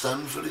people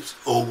stand for it?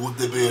 Or would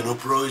there be an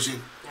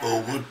uprising?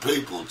 Or would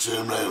people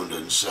turn round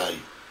and say,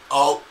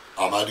 oh,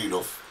 I'm had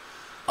enough.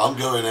 I'm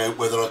going out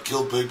whether I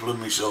kill people and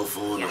myself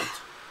or not.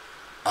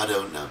 I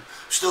don't know.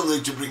 Still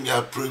need to bring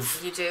out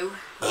proof. You do?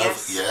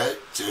 Yes.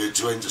 Yes. Yeah,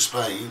 to enter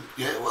Spain.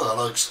 Yeah, well,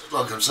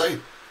 like I'm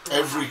saying,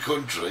 every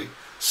country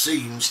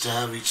seems to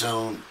have its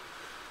own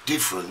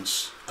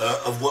difference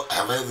of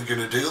how they're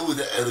going to deal with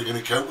it, how they're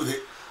going to cope with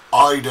it.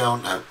 I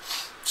don't know.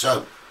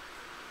 So,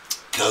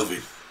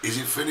 COVID, is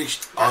it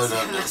finished? I don't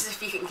know. That's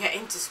if you can get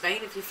into Spain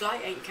if your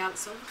flight ain't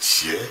cancelled.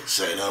 Yeah,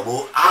 say no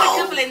more.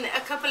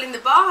 A couple in the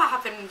bar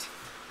happened.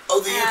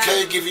 Oh, the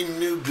UK are giving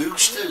new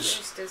boosters.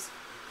 Boosters.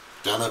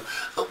 Don't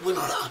know. We're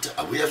not.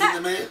 Are we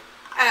having them here?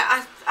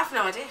 I've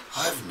no idea.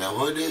 I have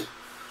no idea.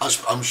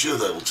 I'm sure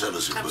they will tell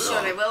us if I'm we sure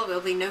are. they will.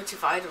 We'll be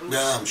notified.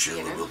 Yeah, I'm sure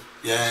they will.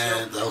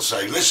 Yeah, they'll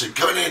say, listen,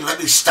 come in, let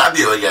me stab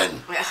you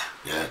again. Yeah.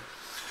 Yeah.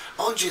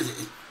 Mind you,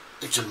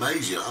 it's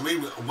amazing. I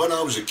mean, when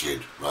I was a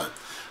kid, right,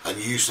 and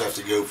you used to have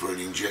to go for an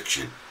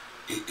injection,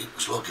 it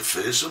was like a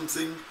fearsome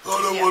thing.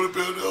 I don't want to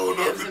be an old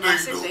It was a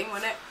massive thing,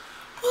 wasn't it?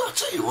 Well, I'll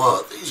tell you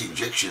what, these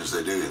injections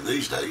they're doing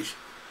these days,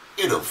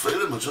 you don't feel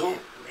them at all.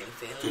 Really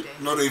feel it.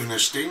 Not even a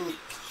sting.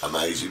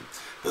 Amazing.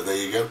 But there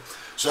you go.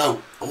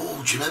 So, do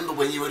you remember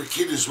when you were a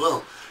kid as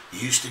well? You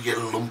used to get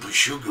a lump of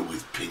sugar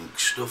with pink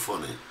stuff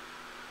on it.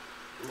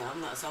 No,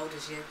 I'm not as old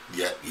as you.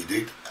 Yeah, you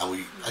did. And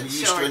you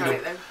used Sure, to I end got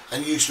up it, though.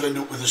 and you used to end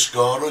up with a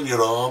scar on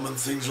your arm and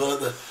things like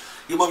that.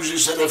 Your mum's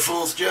just had her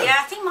fourth jab. Yeah,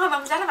 I think my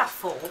mum's had about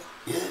 4.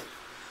 Yeah.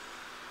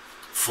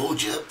 4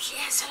 jabs.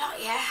 Yeah, it's a lot,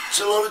 yeah.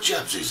 It's a lot of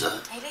jabs, is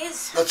that? It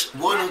is.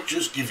 Why not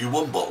just give you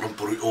one bottle and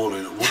put it all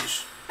in at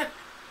once?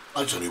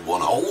 That's only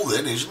one hole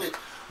then, isn't it?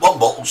 One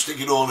bottle, stick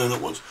it all in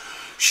at once.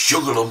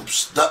 Sugar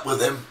lumps, that were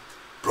them,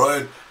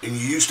 Brian. And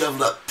you used to have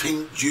that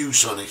pink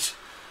juice on it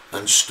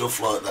and stuff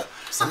like that.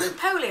 Something and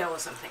then, polio or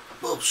something.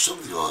 well,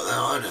 something like that,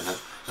 I don't know.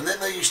 And then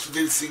they used to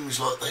do things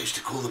like, they used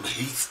to call them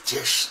Heath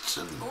tests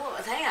and... Oh, what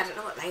are they? I don't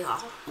know what they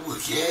are.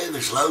 Oh, yeah,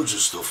 there's loads of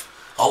stuff.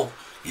 Oh,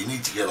 you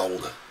need to get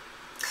older.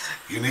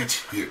 You need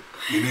to get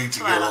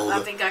Well, older. I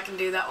think I can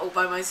do that all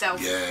by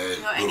myself. Yeah,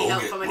 Not any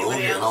help from we're all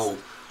anybody getting else. old.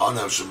 I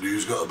know somebody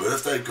who's got a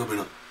birthday coming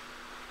up.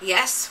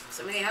 Yes,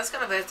 somebody has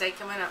got a birthday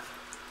coming up.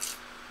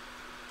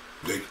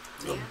 Big.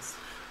 Yes.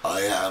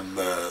 I am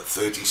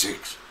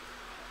 36.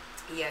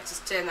 Yeah,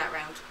 just turn that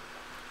round.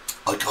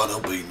 I can't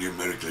help being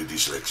numerically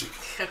dyslexic.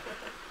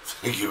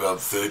 Thinking I'm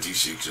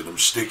 36 and I'm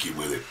sticking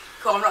with it.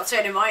 Cool, I'm not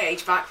turning my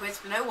age backwards.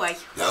 No way.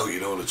 No, you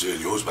don't want to turn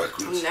yours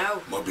backwards.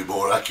 No. Might be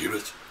more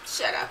accurate.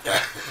 Shut up.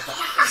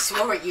 I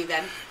swore at you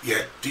then.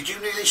 Yeah. Did you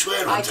nearly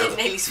swear I on telly? did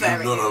nearly swear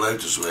at You're not you. allowed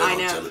to swear I on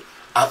know. telly.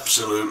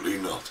 Absolutely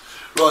not.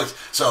 Right,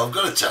 so I've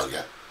got to tell you,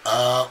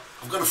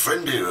 I've got a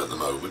friend here at the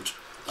moment.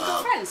 You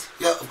got friends?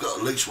 Yeah, I've got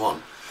at least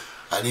one.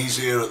 And he's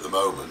here at the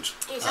moment.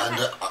 He's and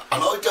okay.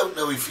 and I don't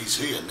know if he's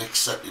here next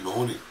Saturday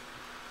morning.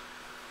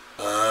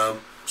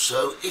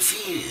 So if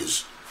he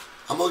is,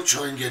 I might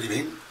try and get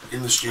him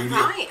in the studio.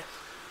 Right.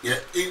 Yeah,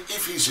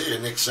 if he's here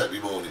next Saturday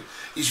morning.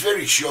 He's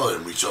very shy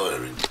and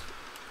retiring.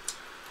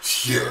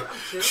 Yeah.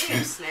 I'm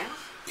curious now.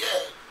 Yeah.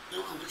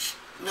 Well,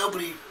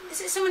 nobody... Is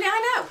it somebody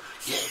I know?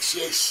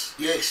 Yes.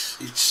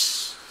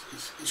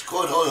 It's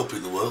quite high up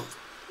in the world.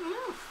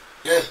 Mm.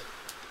 Yeah.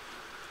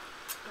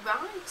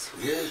 Right.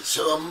 Yeah,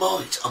 so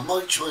I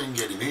might try and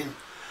get him in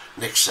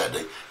next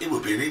Saturday. It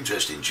would be an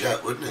interesting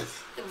chat, wouldn't it?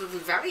 It would be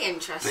very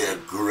interesting. Be a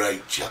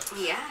great chat.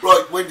 Yeah.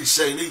 Right, Wendy's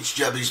saying each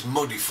jab is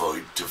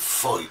modified to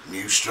fight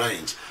new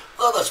strains.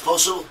 Well, that's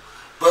possible,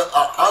 but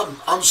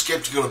I'm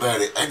sceptical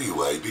about it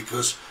anyway,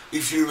 because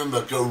if you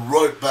remember, go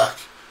right back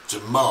to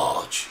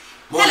March.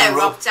 Hello,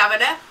 Rob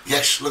Taverner.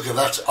 Yes, look at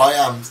that. I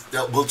am.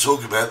 We'll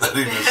talk about that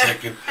in a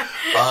second.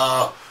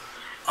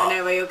 I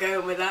know where you're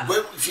going with that.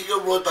 Well, if you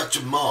go right back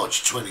to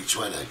March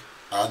 2020,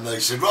 and they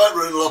said, right,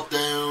 we're in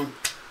lockdown,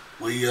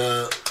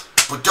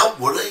 but don't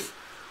worry,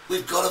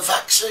 we've got a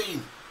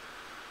vaccine.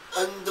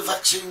 And the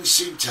vaccine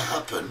seemed to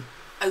happen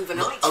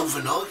Overnight.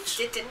 overnight. It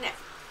did, didn't it?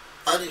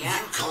 And Yeah.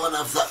 you can't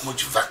have that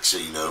much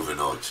vaccine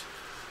overnight.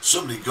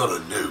 Somebody got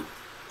to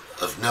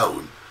have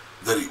known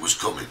that it was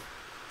coming.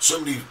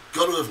 Somebody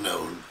got to have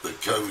known that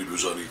COVID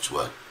was on its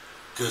way.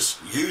 Because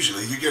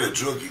usually you get a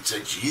drug, it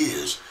takes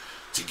years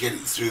to get it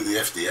through the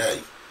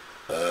FDA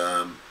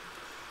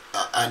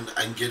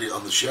and get it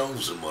on the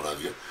shelves and what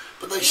have you.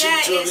 But they seem to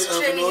have it's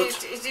it true.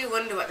 overnight. You do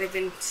wonder what they've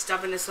been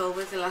stabbing us all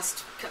with the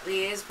last couple of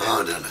years. But,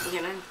 I don't know.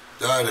 You know.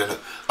 I don't know.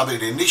 I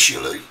mean,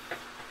 initially,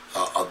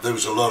 there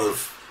was a lot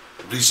of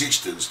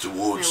resistance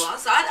towards... There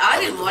was. I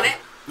having didn't the want vac-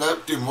 it. No,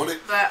 didn't want it.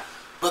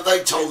 But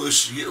they told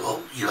us,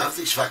 you have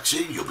this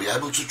vaccine, you'll be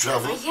able to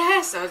travel.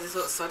 yeah, so I just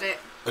thought, sod it.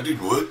 That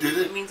didn't work, did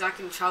It it? means I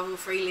can travel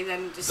freely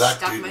then just That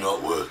stab did me.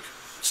 not work.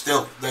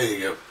 Still, there you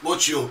go.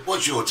 What's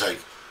your take?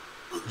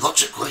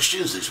 Lots of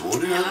questions this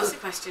morning, Yeah, aren't lots there?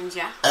 of questions,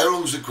 yeah. How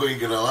long's the Queen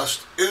going to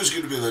last? Who's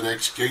going to be the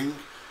next king?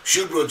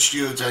 Should Rod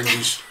Stewart hang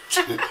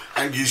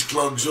his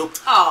clogs up?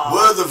 Aw.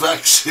 Were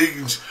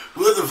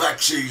the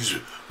vaccines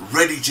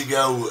ready to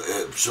go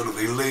sort of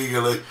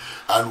illegally?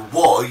 And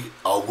why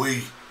are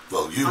we,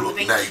 well, you On the look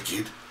beach.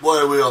 naked. Why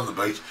are we on the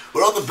beach?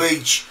 We're on the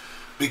beach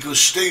because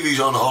Stevie's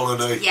on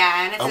holiday.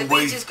 Yeah, and if the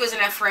we, beach is good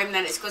enough for him,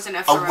 then it's good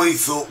enough for us. And we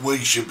thought we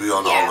should be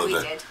on Yeah, we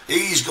holiday. did.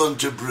 He's gone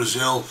to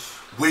Brazil.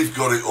 We've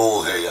got it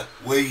all here.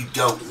 We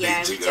don't Yeah,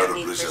 need to we go don't to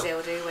need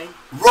Brazil. do we?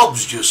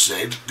 Rob's just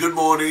said, good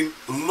morning,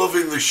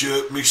 loving the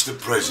shirt, Mr. The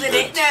President.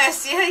 knit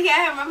nurse, yeah,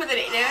 I remember the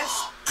knit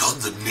nurse. God,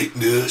 the knit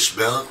nurse,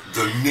 Mel.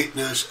 The knit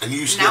nurse. And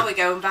you Now said we're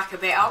going back a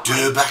bit, aren't we?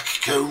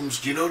 Durback combs.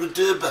 Do you know the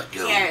Durback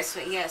comb? Yeah,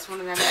 it's one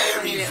of them. Very,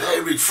 funny little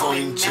very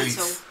fine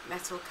teeth.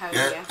 Metal comb,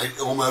 Yeah, yeah. and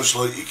almost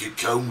like you could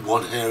comb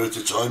one hair at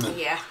a time and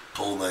Yeah.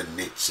 pull their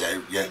knits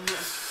out, yeah.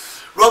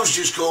 Rob's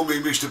just called me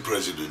Mr.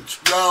 President.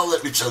 Well,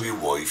 let me tell you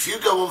why. If you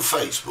go on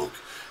Facebook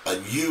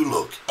and you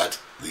look at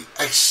the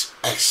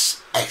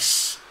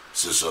S06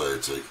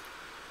 Society,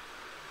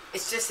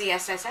 It's just the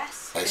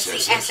SSS. It's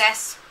SSS. the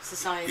SS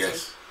Society.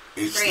 yes,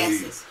 it's 3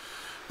 S's.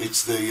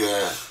 it's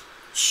the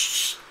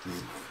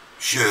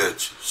Shirt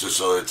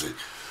Society.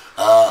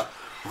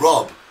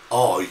 Rob,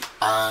 I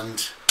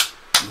and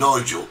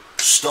Nigel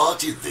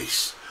started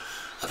this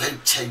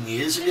about 10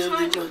 years Who's ago,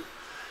 Nigel? didn't we?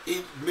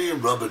 Me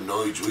and Rob and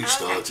Nigel, we Okay.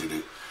 started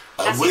it.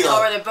 That's we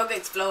Nora are the Bug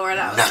Explorer,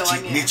 that was the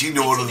one, yeah. Nitty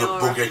Nora the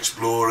Bug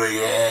Explorer,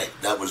 yeah,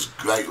 that was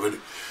great, wasn't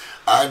it?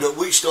 And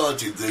we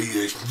started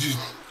the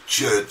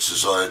Shirt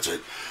Society,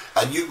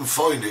 and you can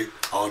find it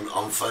on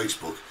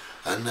Facebook.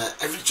 And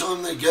every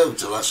time they go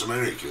to Las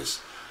Americas,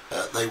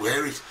 they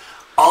wear it.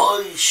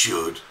 I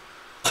should.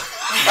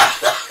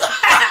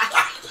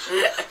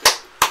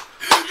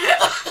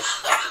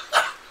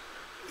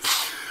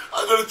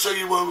 I'm going to tell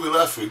you why we're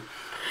laughing.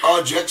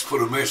 Our Jack's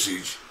put a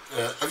message.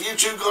 Have you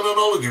two gone on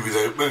holiday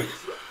without me?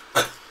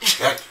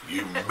 Jack,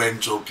 you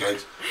mental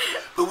case.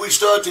 But we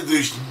started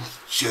this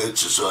Shirt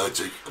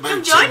Society about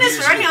Come 10 join us, years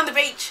we're only ago. on the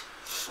beach.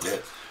 Yeah,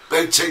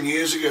 about 10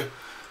 years ago.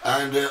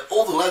 And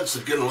all the lads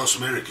that go to Las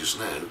Americas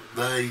now,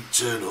 they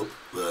turn up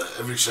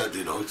every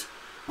Saturday night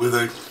with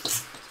a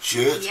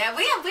shirt. Yeah,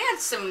 we had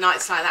some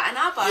nights like that in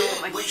our bar, Yeah,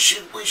 didn't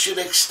we? we should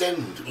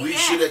extend. We Yeah.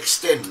 should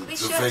extend We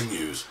the should.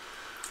 venues.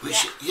 We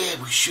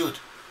should.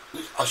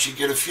 I should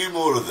get a few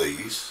more of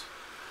these,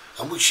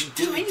 and we should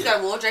do I mean, it. you got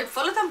a wardrobe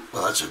full of them.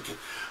 Well, that's okay.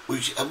 We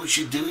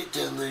should do it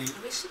down the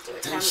We should do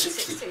it down the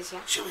 60s, yeah.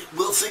 Shall we?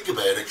 We'll think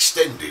about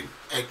extending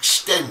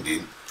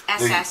SSS.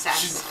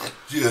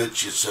 the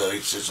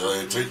Church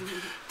Society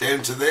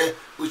down to there,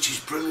 which is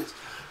brilliant.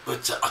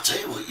 But I tell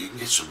you what, you can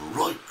get some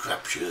right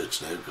crap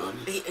shirts now, can't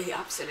you? Yeah,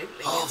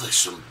 absolutely. Oh, there's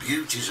some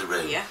beauties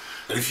around. Yeah.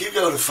 And if you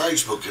go to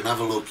Facebook and have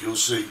a look, you'll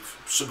see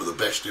some of the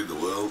best in the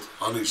world,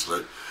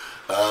 honestly.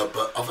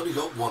 But I've only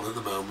got one at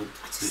the moment.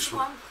 Just This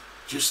one?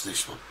 Just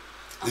this one.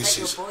 I This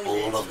bet is your boy all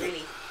lives, I've got.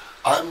 really.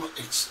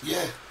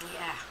 Yeah.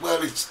 Yeah.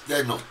 Well,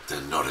 they're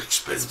not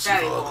expensive. It's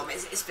very are warm. they?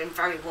 It's been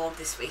very warm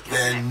this week,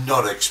 They're hasn't it?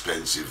 not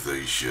expensive,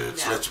 these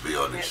shirts. No. Let's be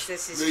honest.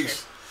 Yes, this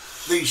is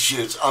These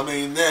shirts, I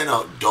mean, they're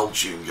not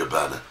Dolce and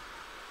Gabbana.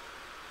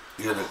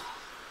 You know,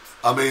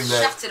 I mean,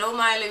 they're. Shattered all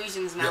my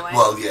illusions now, eh?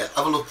 Well, yeah.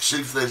 Have a look.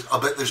 See if there's. I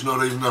bet there's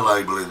not even a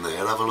label in there.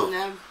 Have a look.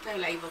 No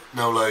label.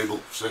 No label.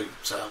 See,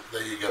 so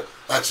there you go.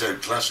 That's how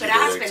classy But it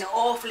has been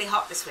awfully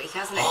hot this week,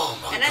 hasn't it? Oh,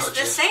 my and God,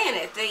 they're yeah. saying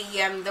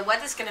it. The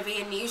weather's going to be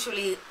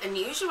unusually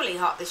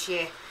hot this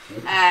year.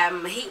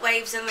 Heat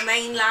waves in the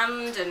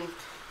mainland, and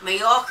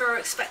Mallorca are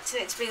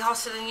expecting it to be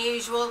hotter than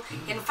usual.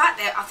 In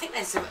fact, I think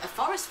there's a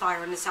forest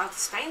fire in the south of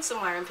Spain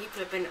somewhere, and people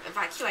have been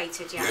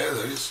evacuated. Yeah, Yeah,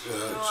 there is.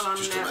 they're all on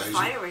It's just amazing.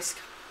 fire risk,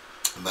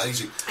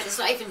 Amazing. and it's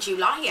not even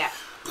July yet.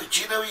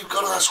 But you know, you've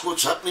got to ask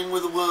what's happening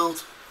with the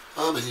world.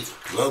 Is it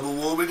global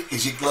warming?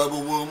 Is it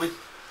global warming?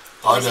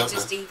 Or I is don't it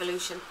just know.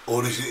 evolution?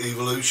 Or is it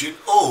evolution?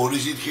 Or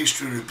is it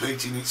history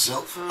repeating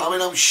itself? I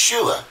mean, I'm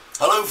sure.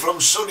 Hello from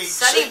sunny Portsmouth.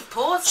 Sunny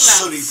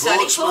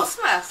Portsmouth.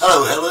 Portsmouth.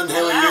 Hello, Helen.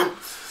 How are Hello. you?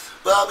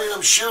 But I mean,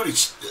 I'm sure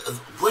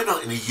we're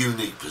not in a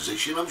unique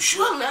position. I'm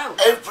sure Oh, no.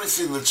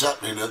 everything that's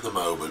happening at the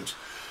moment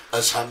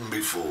has happened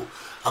before.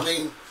 I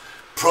mean,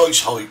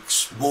 price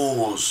hikes,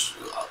 wars.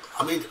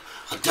 I mean,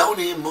 I don't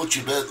hear much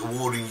about the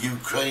war in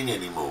Ukraine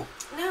anymore.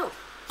 No.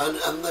 And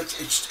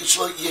it's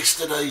like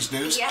yesterday's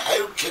news. Yeah.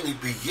 How can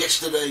it be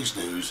yesterday's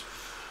news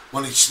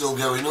when it's still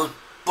going on?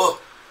 But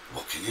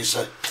what can you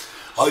say?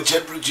 High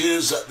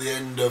temperatures at the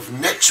end of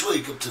next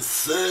week, up to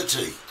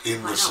 30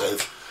 in Wow. the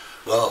south.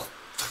 Well,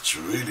 that's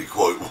really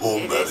quite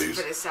warm. It that is is.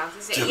 a bit of south,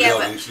 is it? To be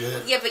honest,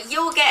 yeah. But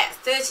you'll get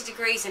 30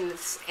 degrees in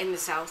the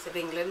south of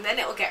England, then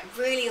it'll get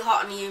really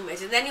hot and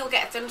humid, and then you'll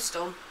get a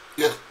thunderstorm.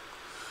 Yeah.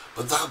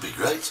 But that'd be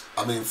great.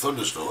 I mean,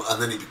 thunderstorm,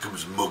 and then it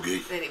becomes muggy.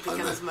 Then it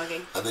becomes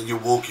muggy. And then you're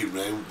walking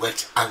around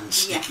wet and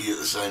sticky at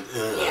the same.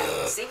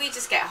 Yeah. See, we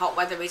just get hot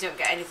weather. We don't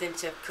get anything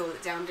to cool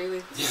it down, do we?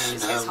 Yeah, It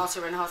just no. gets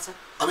hotter and hotter.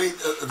 I mean,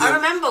 I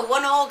remember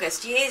 1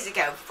 August years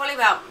ago, probably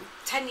about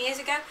 10 years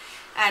ago,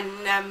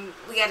 and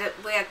we had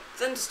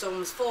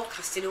thunderstorms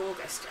forecast in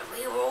August, and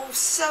we were all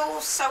so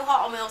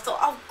hot, and we all thought,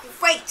 oh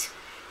great,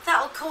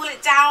 that'll cool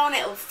it down,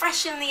 it'll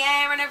freshen the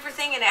air and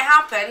everything, and it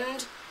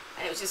happened.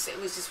 And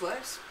it was just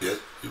worse. Yeah,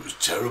 it was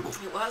terrible.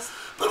 It was.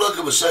 But like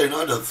I was saying,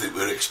 I don't think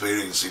we're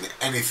experiencing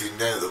anything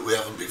now that we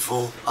haven't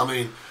before. I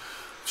mean,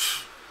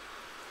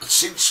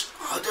 since,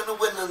 I don't know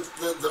when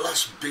the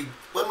last big,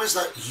 when was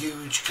that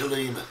huge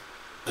Kalima?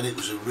 And it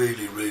was a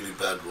really, really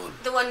bad one.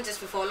 The one just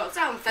before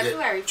lockdown,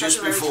 February. Yeah, just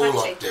February before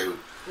 20. lockdown.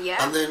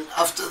 Yeah. And then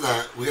after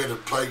that, we had a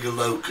plague of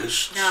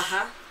locusts.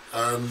 Uh-huh.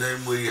 And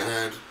then we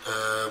had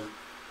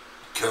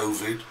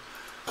COVID.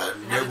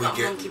 And Now then we we've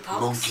get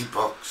got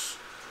monkeypox.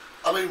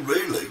 I mean,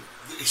 really,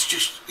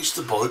 it's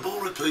the Bible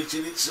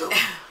repeating itself.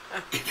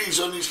 It is,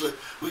 honestly.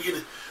 We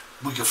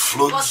get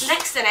floods. What's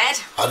next then, Ed?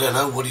 I don't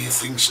know. What do you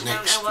think's I don't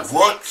next? know what's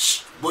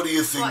next. What do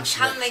you think's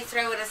What can next?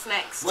 they throw at us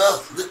next?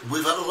 Well,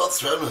 we've had a lot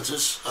thrown at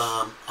us.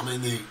 I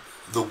mean,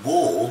 the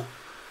war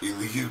in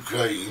the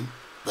Ukraine,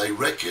 they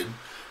reckon,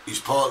 is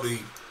partly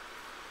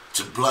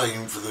to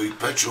blame for the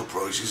petrol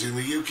prices in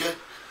the UK.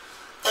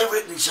 They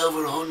reckon it's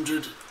over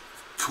 100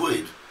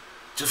 quid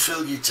to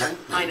fill your tank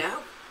now. I know.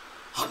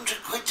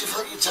 100 quid to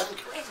fill your tank.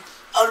 Quid.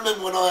 I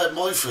remember when I had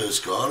my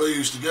first car, I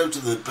used to go to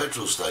the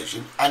petrol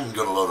station, hadn't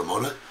got a lot of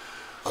money.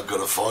 I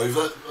got a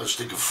fiver, I'd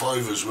stick a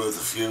fiver's worth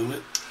of fuel in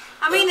it.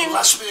 I mean, It'll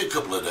last me a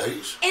couple of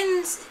days.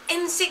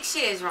 in 6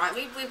 years, right,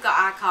 we've got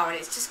our car and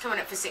it's just coming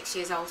up for 6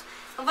 years old.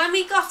 And when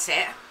we got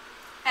it,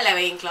 hello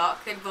Ian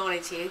Clark, good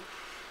morning to you.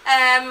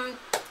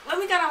 When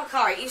we got our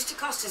car, it used to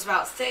cost us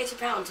about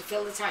 £30 to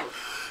fill the tank.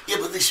 Yeah,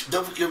 but this,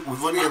 don't forget,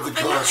 we've only had the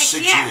But car now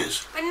 6 yeah,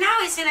 years. But now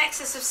it's in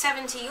excess of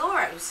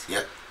 €70.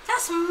 Yeah.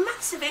 That's a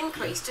massive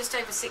increase just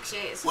over 6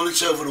 years. Well,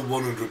 it's over a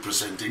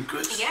 100%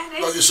 increase. Yeah, it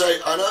is. Like I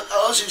say,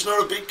 ours is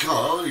not a big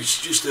car,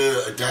 it's just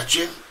a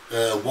Dacia,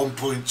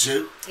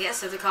 1.2. Yeah,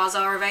 so the cars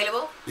are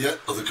available. Yeah,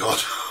 other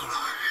cars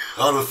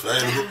are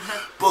available.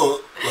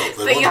 But, well,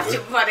 But you have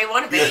to, well, they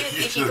want to be, Yeah,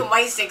 if you can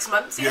wait 6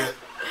 months. Yeah.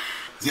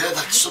 Yeah,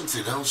 that's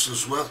something else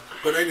as well.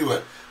 But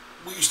anyway,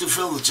 we used to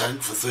fill the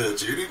tank for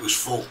 30 and it was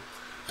full.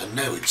 And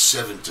now it's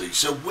 70.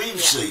 So we've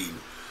seen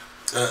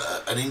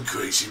an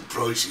increase in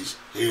prices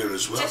here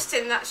as well. Just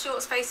in that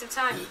short space of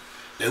time.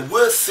 Yeah. Now,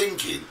 we're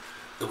thinking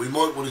that we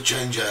might want to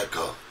change our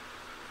car,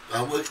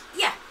 aren't we?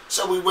 Yeah,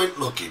 So we went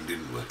looking,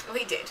 didn't we?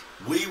 we did.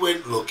 We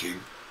went looking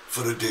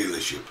for a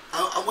dealership.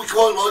 And we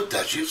quite like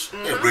Dacias.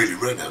 They're really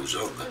Renaults,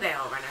 aren't they? They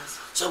are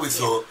Renaults. So we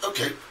thought,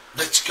 okay,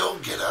 let's go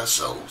and get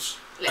ourselves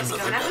Let's go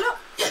another and have a car. look.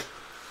 Yeah.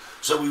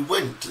 So we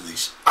went to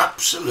this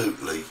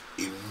absolutely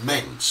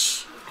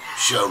immense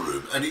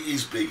showroom, and it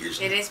is big,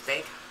 isn't it? It is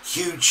big.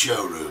 Huge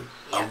showroom.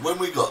 Yeah. And when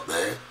we got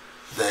there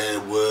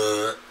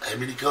were how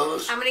many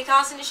cars? How many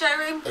cars in the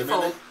showroom? How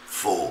many?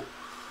 Four.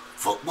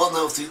 Well,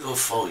 no, I think there were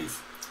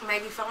 5.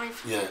 Maybe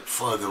 5. Yeah,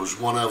 5. There was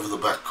one over the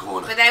back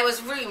corner. But there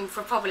was room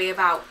for probably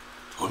about,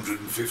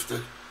 150. I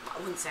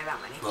wouldn't say that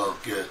many. Well,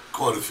 yeah,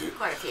 quite a few.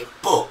 Quite a few.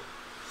 But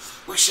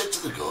we said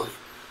to the guy,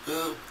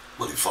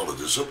 well, he followed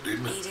us up,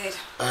 didn't he? He did.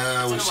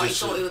 I don't know what he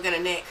thought we were going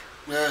to nick.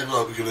 Yeah,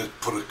 like we're going to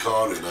put a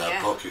car in our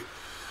Yeah. pocket.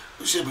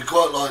 We said, we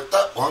quite like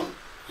that one.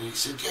 And he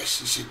said, yes.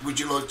 He said, would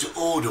you like to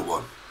order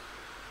one?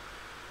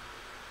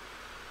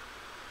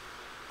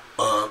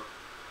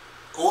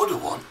 Order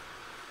one?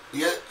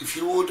 Yeah, if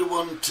you order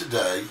one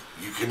today,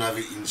 you can have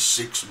it in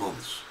 6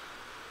 months.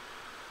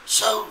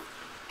 So,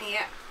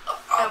 Yeah.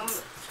 I'm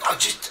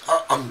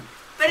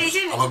But he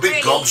didn't. I'm a bit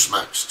really,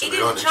 gobsmacked, to He be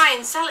didn't honest. try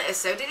and sell it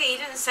us, though, did he? He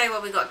didn't say,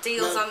 well, we got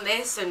deals No. on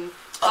this and I mean-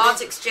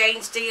 part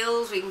exchange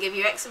deals. We can give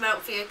you X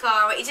amount for your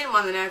car. He didn't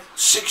want to know.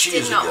 6 Did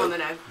years not ago, want to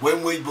know.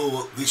 when we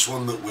bought this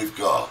one that we've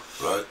got,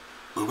 right,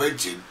 we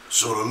went in,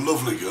 saw a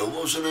lovely girl,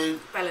 what was her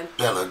name?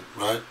 Bellen.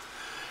 Right?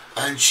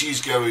 And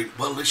she's going,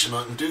 well, listen,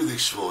 I can do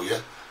this for you,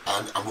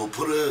 and we'll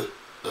put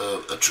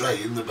a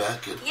tray in the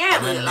back. And, Yeah,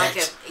 and with a like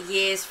net. a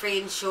year's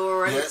free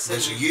insurance. Yeah,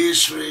 there's a and-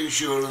 year's free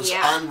insurance,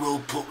 Yeah. and we'll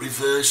put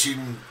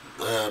reversing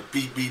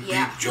beep, beep,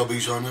 Yeah. beep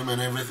jobbies on them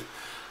and everything.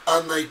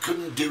 And they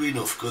couldn't do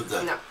enough, could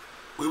they? No.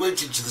 We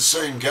went into the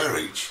same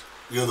garage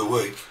the other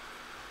week,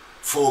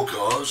 4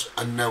 cars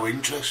and no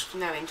interest.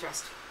 No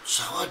interest.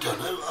 So I don't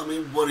know, I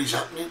mean, what is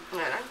happening?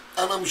 No.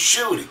 And I'm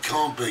sure it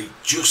can't be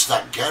just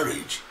that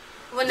garage.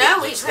 Well, Yeah,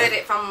 no, we've that's heard it.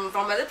 it from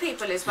other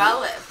people as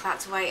well that have had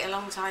to wait a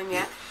long time,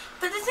 yeah.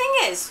 But the thing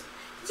is,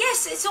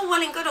 yes, it's all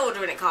well and good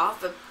ordering a car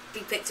for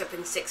be picked up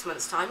in 6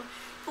 months' time.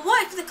 But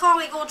what if the car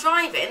we go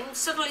driving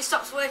suddenly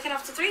stops working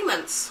after 3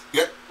 months?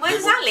 Yeah. Where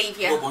does that leave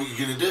you? What are you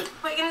going to do?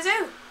 What are you going to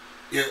do?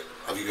 Yeah,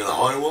 are you going to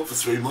hire one for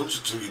 3 months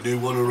until your new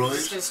one Just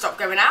arrives? going to stop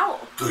going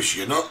out? Because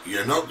you're not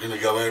going to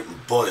go out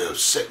and buy a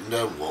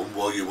second-hand one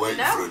while you're waiting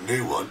No. for a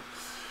new one.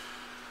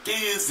 Do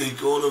you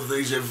think all of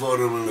these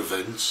environmental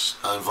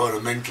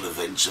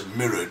events are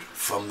mirrored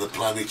from the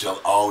planet of...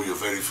 Oh, you're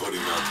very funny,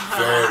 man.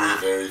 Very,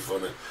 very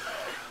funny.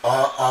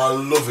 I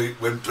love it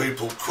when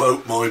people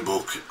quote my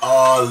book.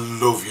 I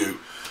love you.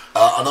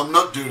 And I'm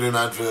not doing an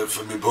advert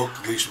for my book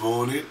this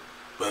morning,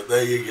 but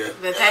there you go.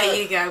 But there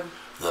you go.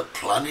 The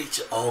Planet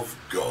of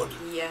God.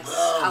 Yes.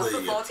 Well, Alpha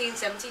there you go.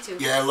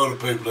 1472. Yeah, a lot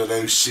of people are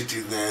now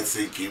sitting there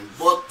thinking,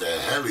 what the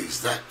hell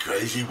is that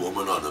crazy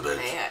woman on about?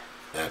 Yeah.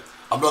 Yeah.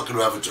 I'm not going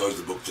to advertise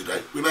the book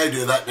today. We may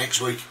do that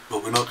next week,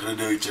 but we're not going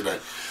to do it today.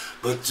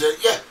 But,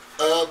 yeah,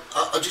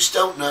 I just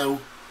don't know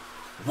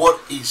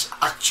what is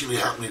actually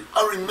happening.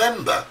 I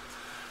remember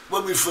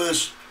when we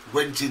first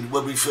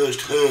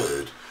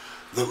heard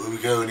that we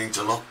were going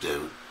into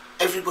lockdown,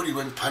 everybody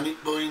went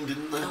panic buying,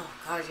 didn't they? Oh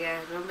God, yeah.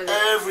 Remember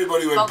that?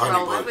 Everybody went panic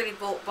buying. Everybody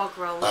bought bog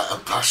roll.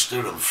 And pasta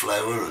and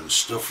flour and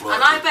stuff like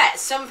and that. And I bet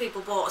some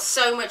people bought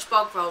so much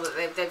bog roll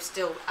that they've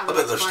still haven't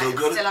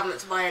had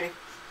to buy any.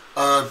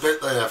 I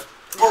bet they have.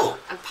 No,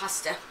 and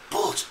pasta.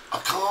 But I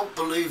can't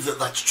believe that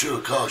that's true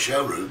of car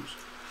showrooms.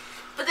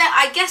 But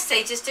I guess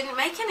they just didn't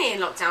make any in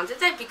lockdown, did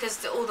they?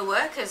 Because all the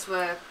workers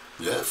were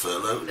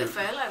furloughed. They're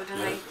furloughed,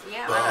 and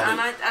yeah.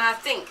 I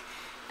think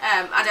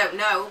I don't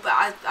know, but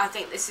I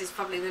think this is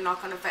probably the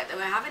knock-on effect that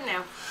we're having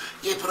now.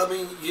 Yeah, but I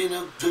mean,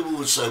 people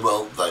would say,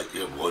 well,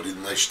 why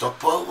didn't they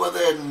stockpile? Well,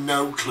 they had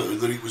no clue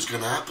that it was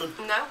going to happen.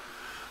 No.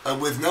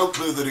 And with no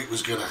clue that it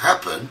was going to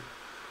happen,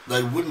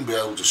 they wouldn't be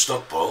able to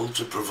stockpile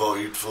to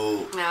provide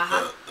for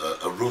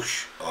a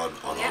rush on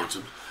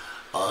items.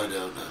 I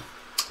don't know.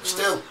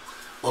 Still,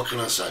 what can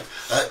I say?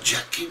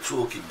 Jack keeps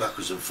walking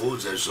backwards and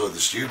forwards outside the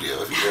studio.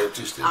 Have you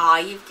noticed him?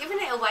 You've given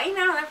it away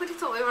now. Everybody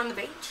thought we were on the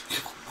beach. Yeah,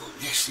 well,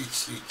 yes,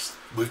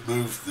 we've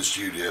moved the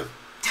studio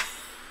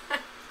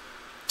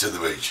to the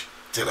beach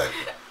today.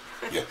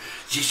 Yeah,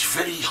 it's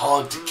very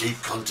hard to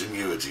keep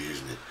continuity,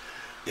 isn't it?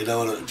 Do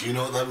you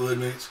know what that word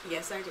means?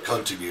 Yes, I do.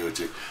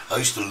 Continuity. I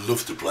used to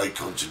love to play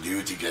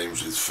continuity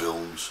games with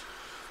films.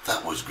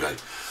 That was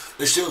great.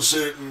 There's still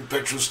certain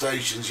petrol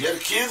stations. You had a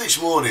queue this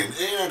morning.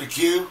 You had a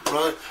queue,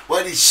 right?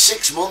 Waited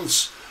 6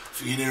 months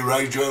for your new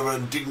Range Rover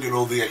and didn't get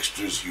all the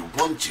extras you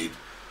wanted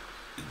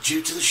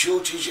due to the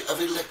shortage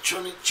of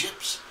electronic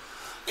chips.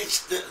 It's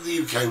the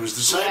UK was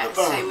the same,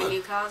 apparently. Same with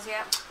new cars,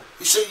 yeah.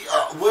 You see,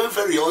 we're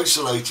very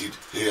isolated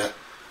here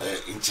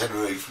in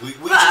Tenerife.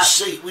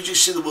 We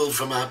just see the world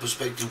from our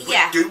perspective. We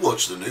do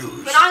watch the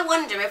news. But I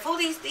wonder if all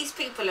these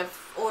people have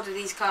ordered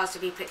these cars to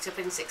be picked up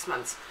in 6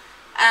 months,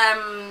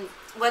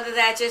 whether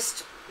they're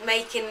just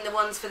making the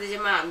ones for the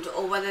demand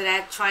or whether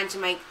they're trying to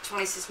make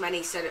twice as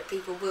many so that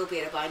people will be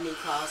able to buy new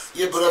cars.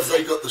 Yeah, but have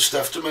they got the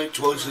staff to make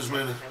twice as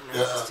many?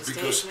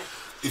 Because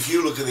if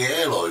you look at the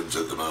airlines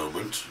at the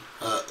moment,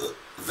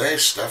 their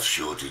staff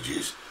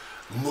shortages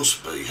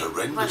must be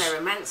horrendous. Well, they're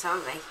immense,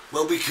 aren't they?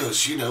 Well,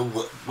 because,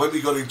 when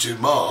we got into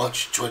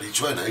March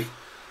 2020,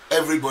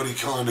 everybody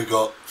kind of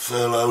got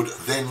furloughed,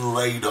 then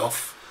laid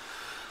off.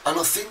 And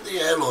I think the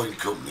airline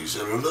companies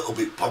are a little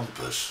bit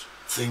pompous,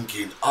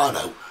 thinking,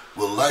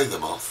 we'll lay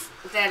them off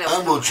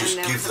and we'll just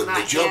give them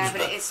the jobs back.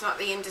 But it's not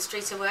the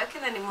industry to work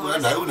in anymore.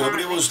 Well, no,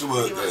 nobody wants to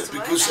work there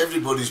because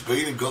everybody's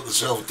been and got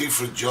themselves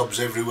different jobs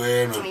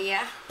everywhere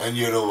and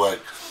you're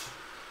away.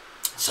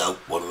 So,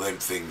 one of them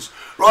things.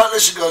 Right,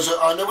 listen guys,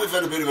 I know we've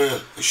had a bit of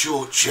a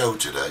short show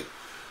today.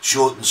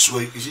 Short and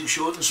sweet. Is it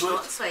short and sweet?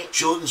 Short and sweet.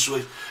 Short and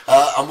sweet.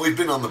 And we've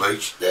been on the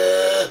beach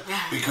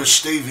because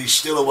Stevie's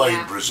still away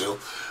in Brazil.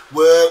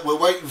 We're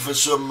waiting for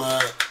some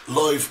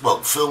live,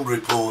 film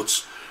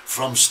reports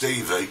from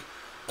Stevie.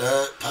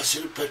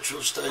 Passing a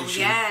petrol station. Oh,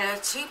 yeah,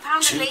 £2 a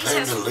litre.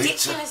 It's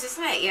ridiculous,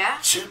 isn't it? Yeah.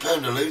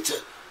 £2 a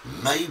litre.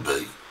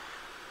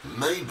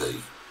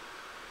 Maybe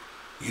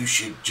you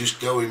should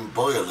just go and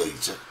buy a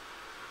litre,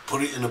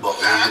 put it in a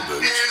bottle in the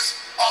boot. That is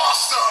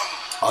awesome.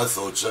 I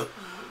thought so.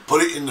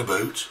 Put it in the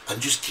boot and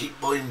just keep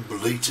buying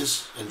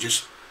litres and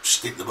just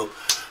stick them up.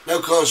 No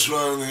cars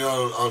around the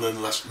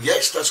island last.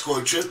 Yes, that's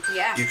quite true.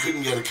 Yeah. You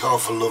couldn't get a car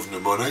for love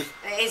nor money.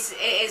 It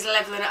is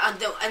levelling it,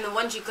 and the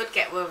ones you could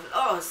get were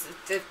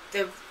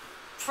the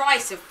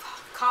price of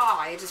car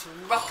hire just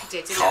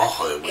rocketed. Car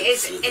hire went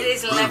it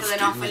is levelling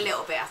off a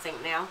little bit, I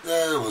think now.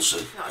 Yeah, we'll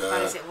see. Not as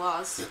bad as it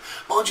was. Yeah.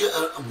 Mind you,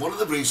 one of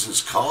the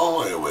reasons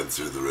car hire went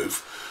through the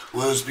roof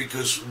was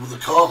because with the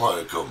car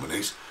hire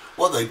companies,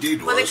 what they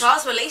did was... Well, the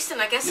cars were leased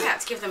and I guess they had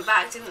to give them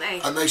back, didn't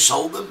they? And they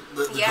sold them.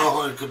 The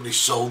car hire company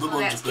sold them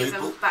on to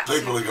people.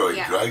 People are going,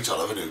 great, I'll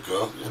have a new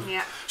car.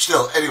 Yeah.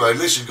 Still, anyway,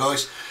 listen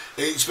guys,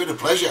 it's been a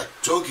pleasure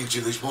talking to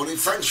you this morning.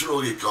 Thanks for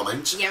all your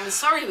comments. Yeah, I'm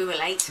sorry we were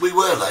late. We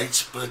were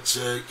late, but,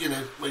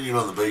 when you're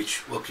on the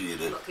beach, what can you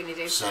do? What can you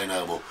do? Say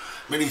no more.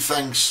 Many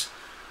thanks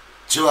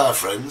to our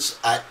friends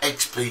at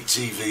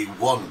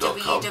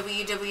xptv1.com.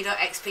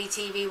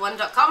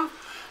 www.xptv1.com.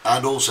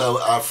 And also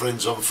our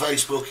friends on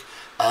Facebook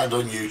and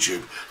on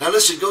YouTube. Now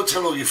listen, go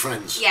tell all your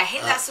friends. Yeah,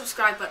 hit that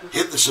subscribe button.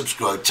 Hit the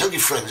subscribe. Tell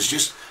your friends,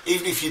 just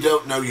even if you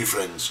don't know your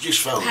friends, just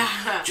phone them.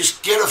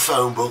 Just get a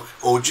phone book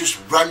or just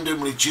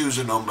randomly choose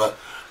a number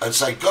and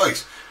say,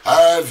 guys,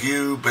 have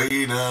you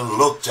been and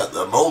looked at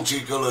the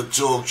Multicoloured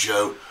talk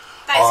show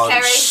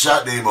on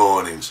Saturday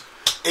mornings?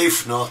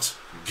 If not,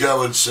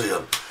 go and see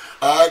them.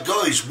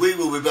 Guys, we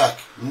will be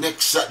back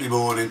next Saturday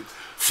morning.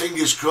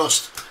 Fingers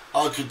crossed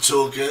I could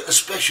talk a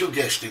special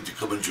guest in to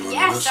come and join us.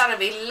 Yes, that'd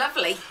be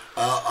lovely.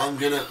 I'm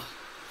gonna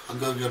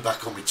go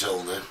back on my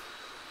towel now.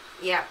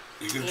 Yeah.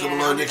 You can come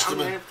along next to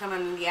me. I'm gonna come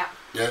and Yeah,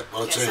 well,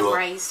 I'll tell you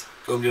what.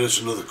 Go and get us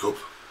another cup.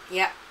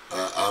 Yeah.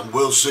 And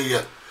we'll see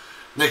you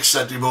next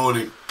Saturday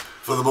morning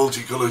for the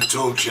Multicoloured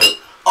talk show.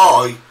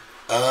 I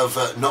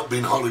have not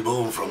been Hollie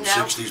Bourne from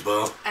 60s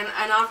Bar. And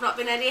I've not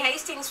been Eddie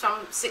Hastings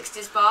from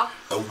 60s Bar.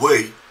 And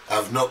we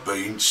have not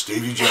been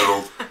Stevie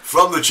Gerald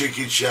from the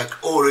Chicken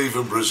Shack or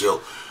even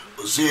Brazil.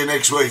 We'll see you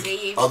next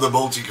week on the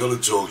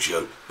Multicoloured Talk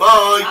Show.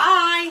 Bye!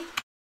 Bye!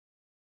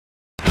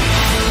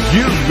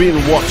 You've been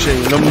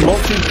watching the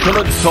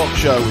Multicoloured Talk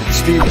Show with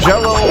Steve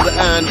Gerald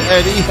and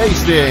Eddie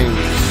Hastings.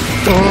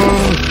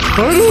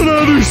 I don't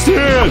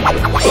understand.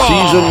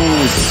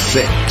 Season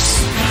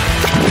 6.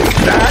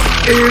 That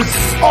is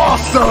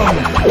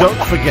awesome!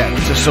 Don't forget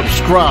to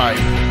subscribe,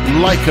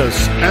 like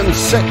us, and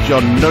set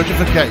your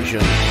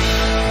notifications.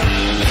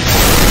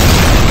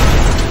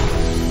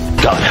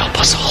 God help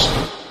us all.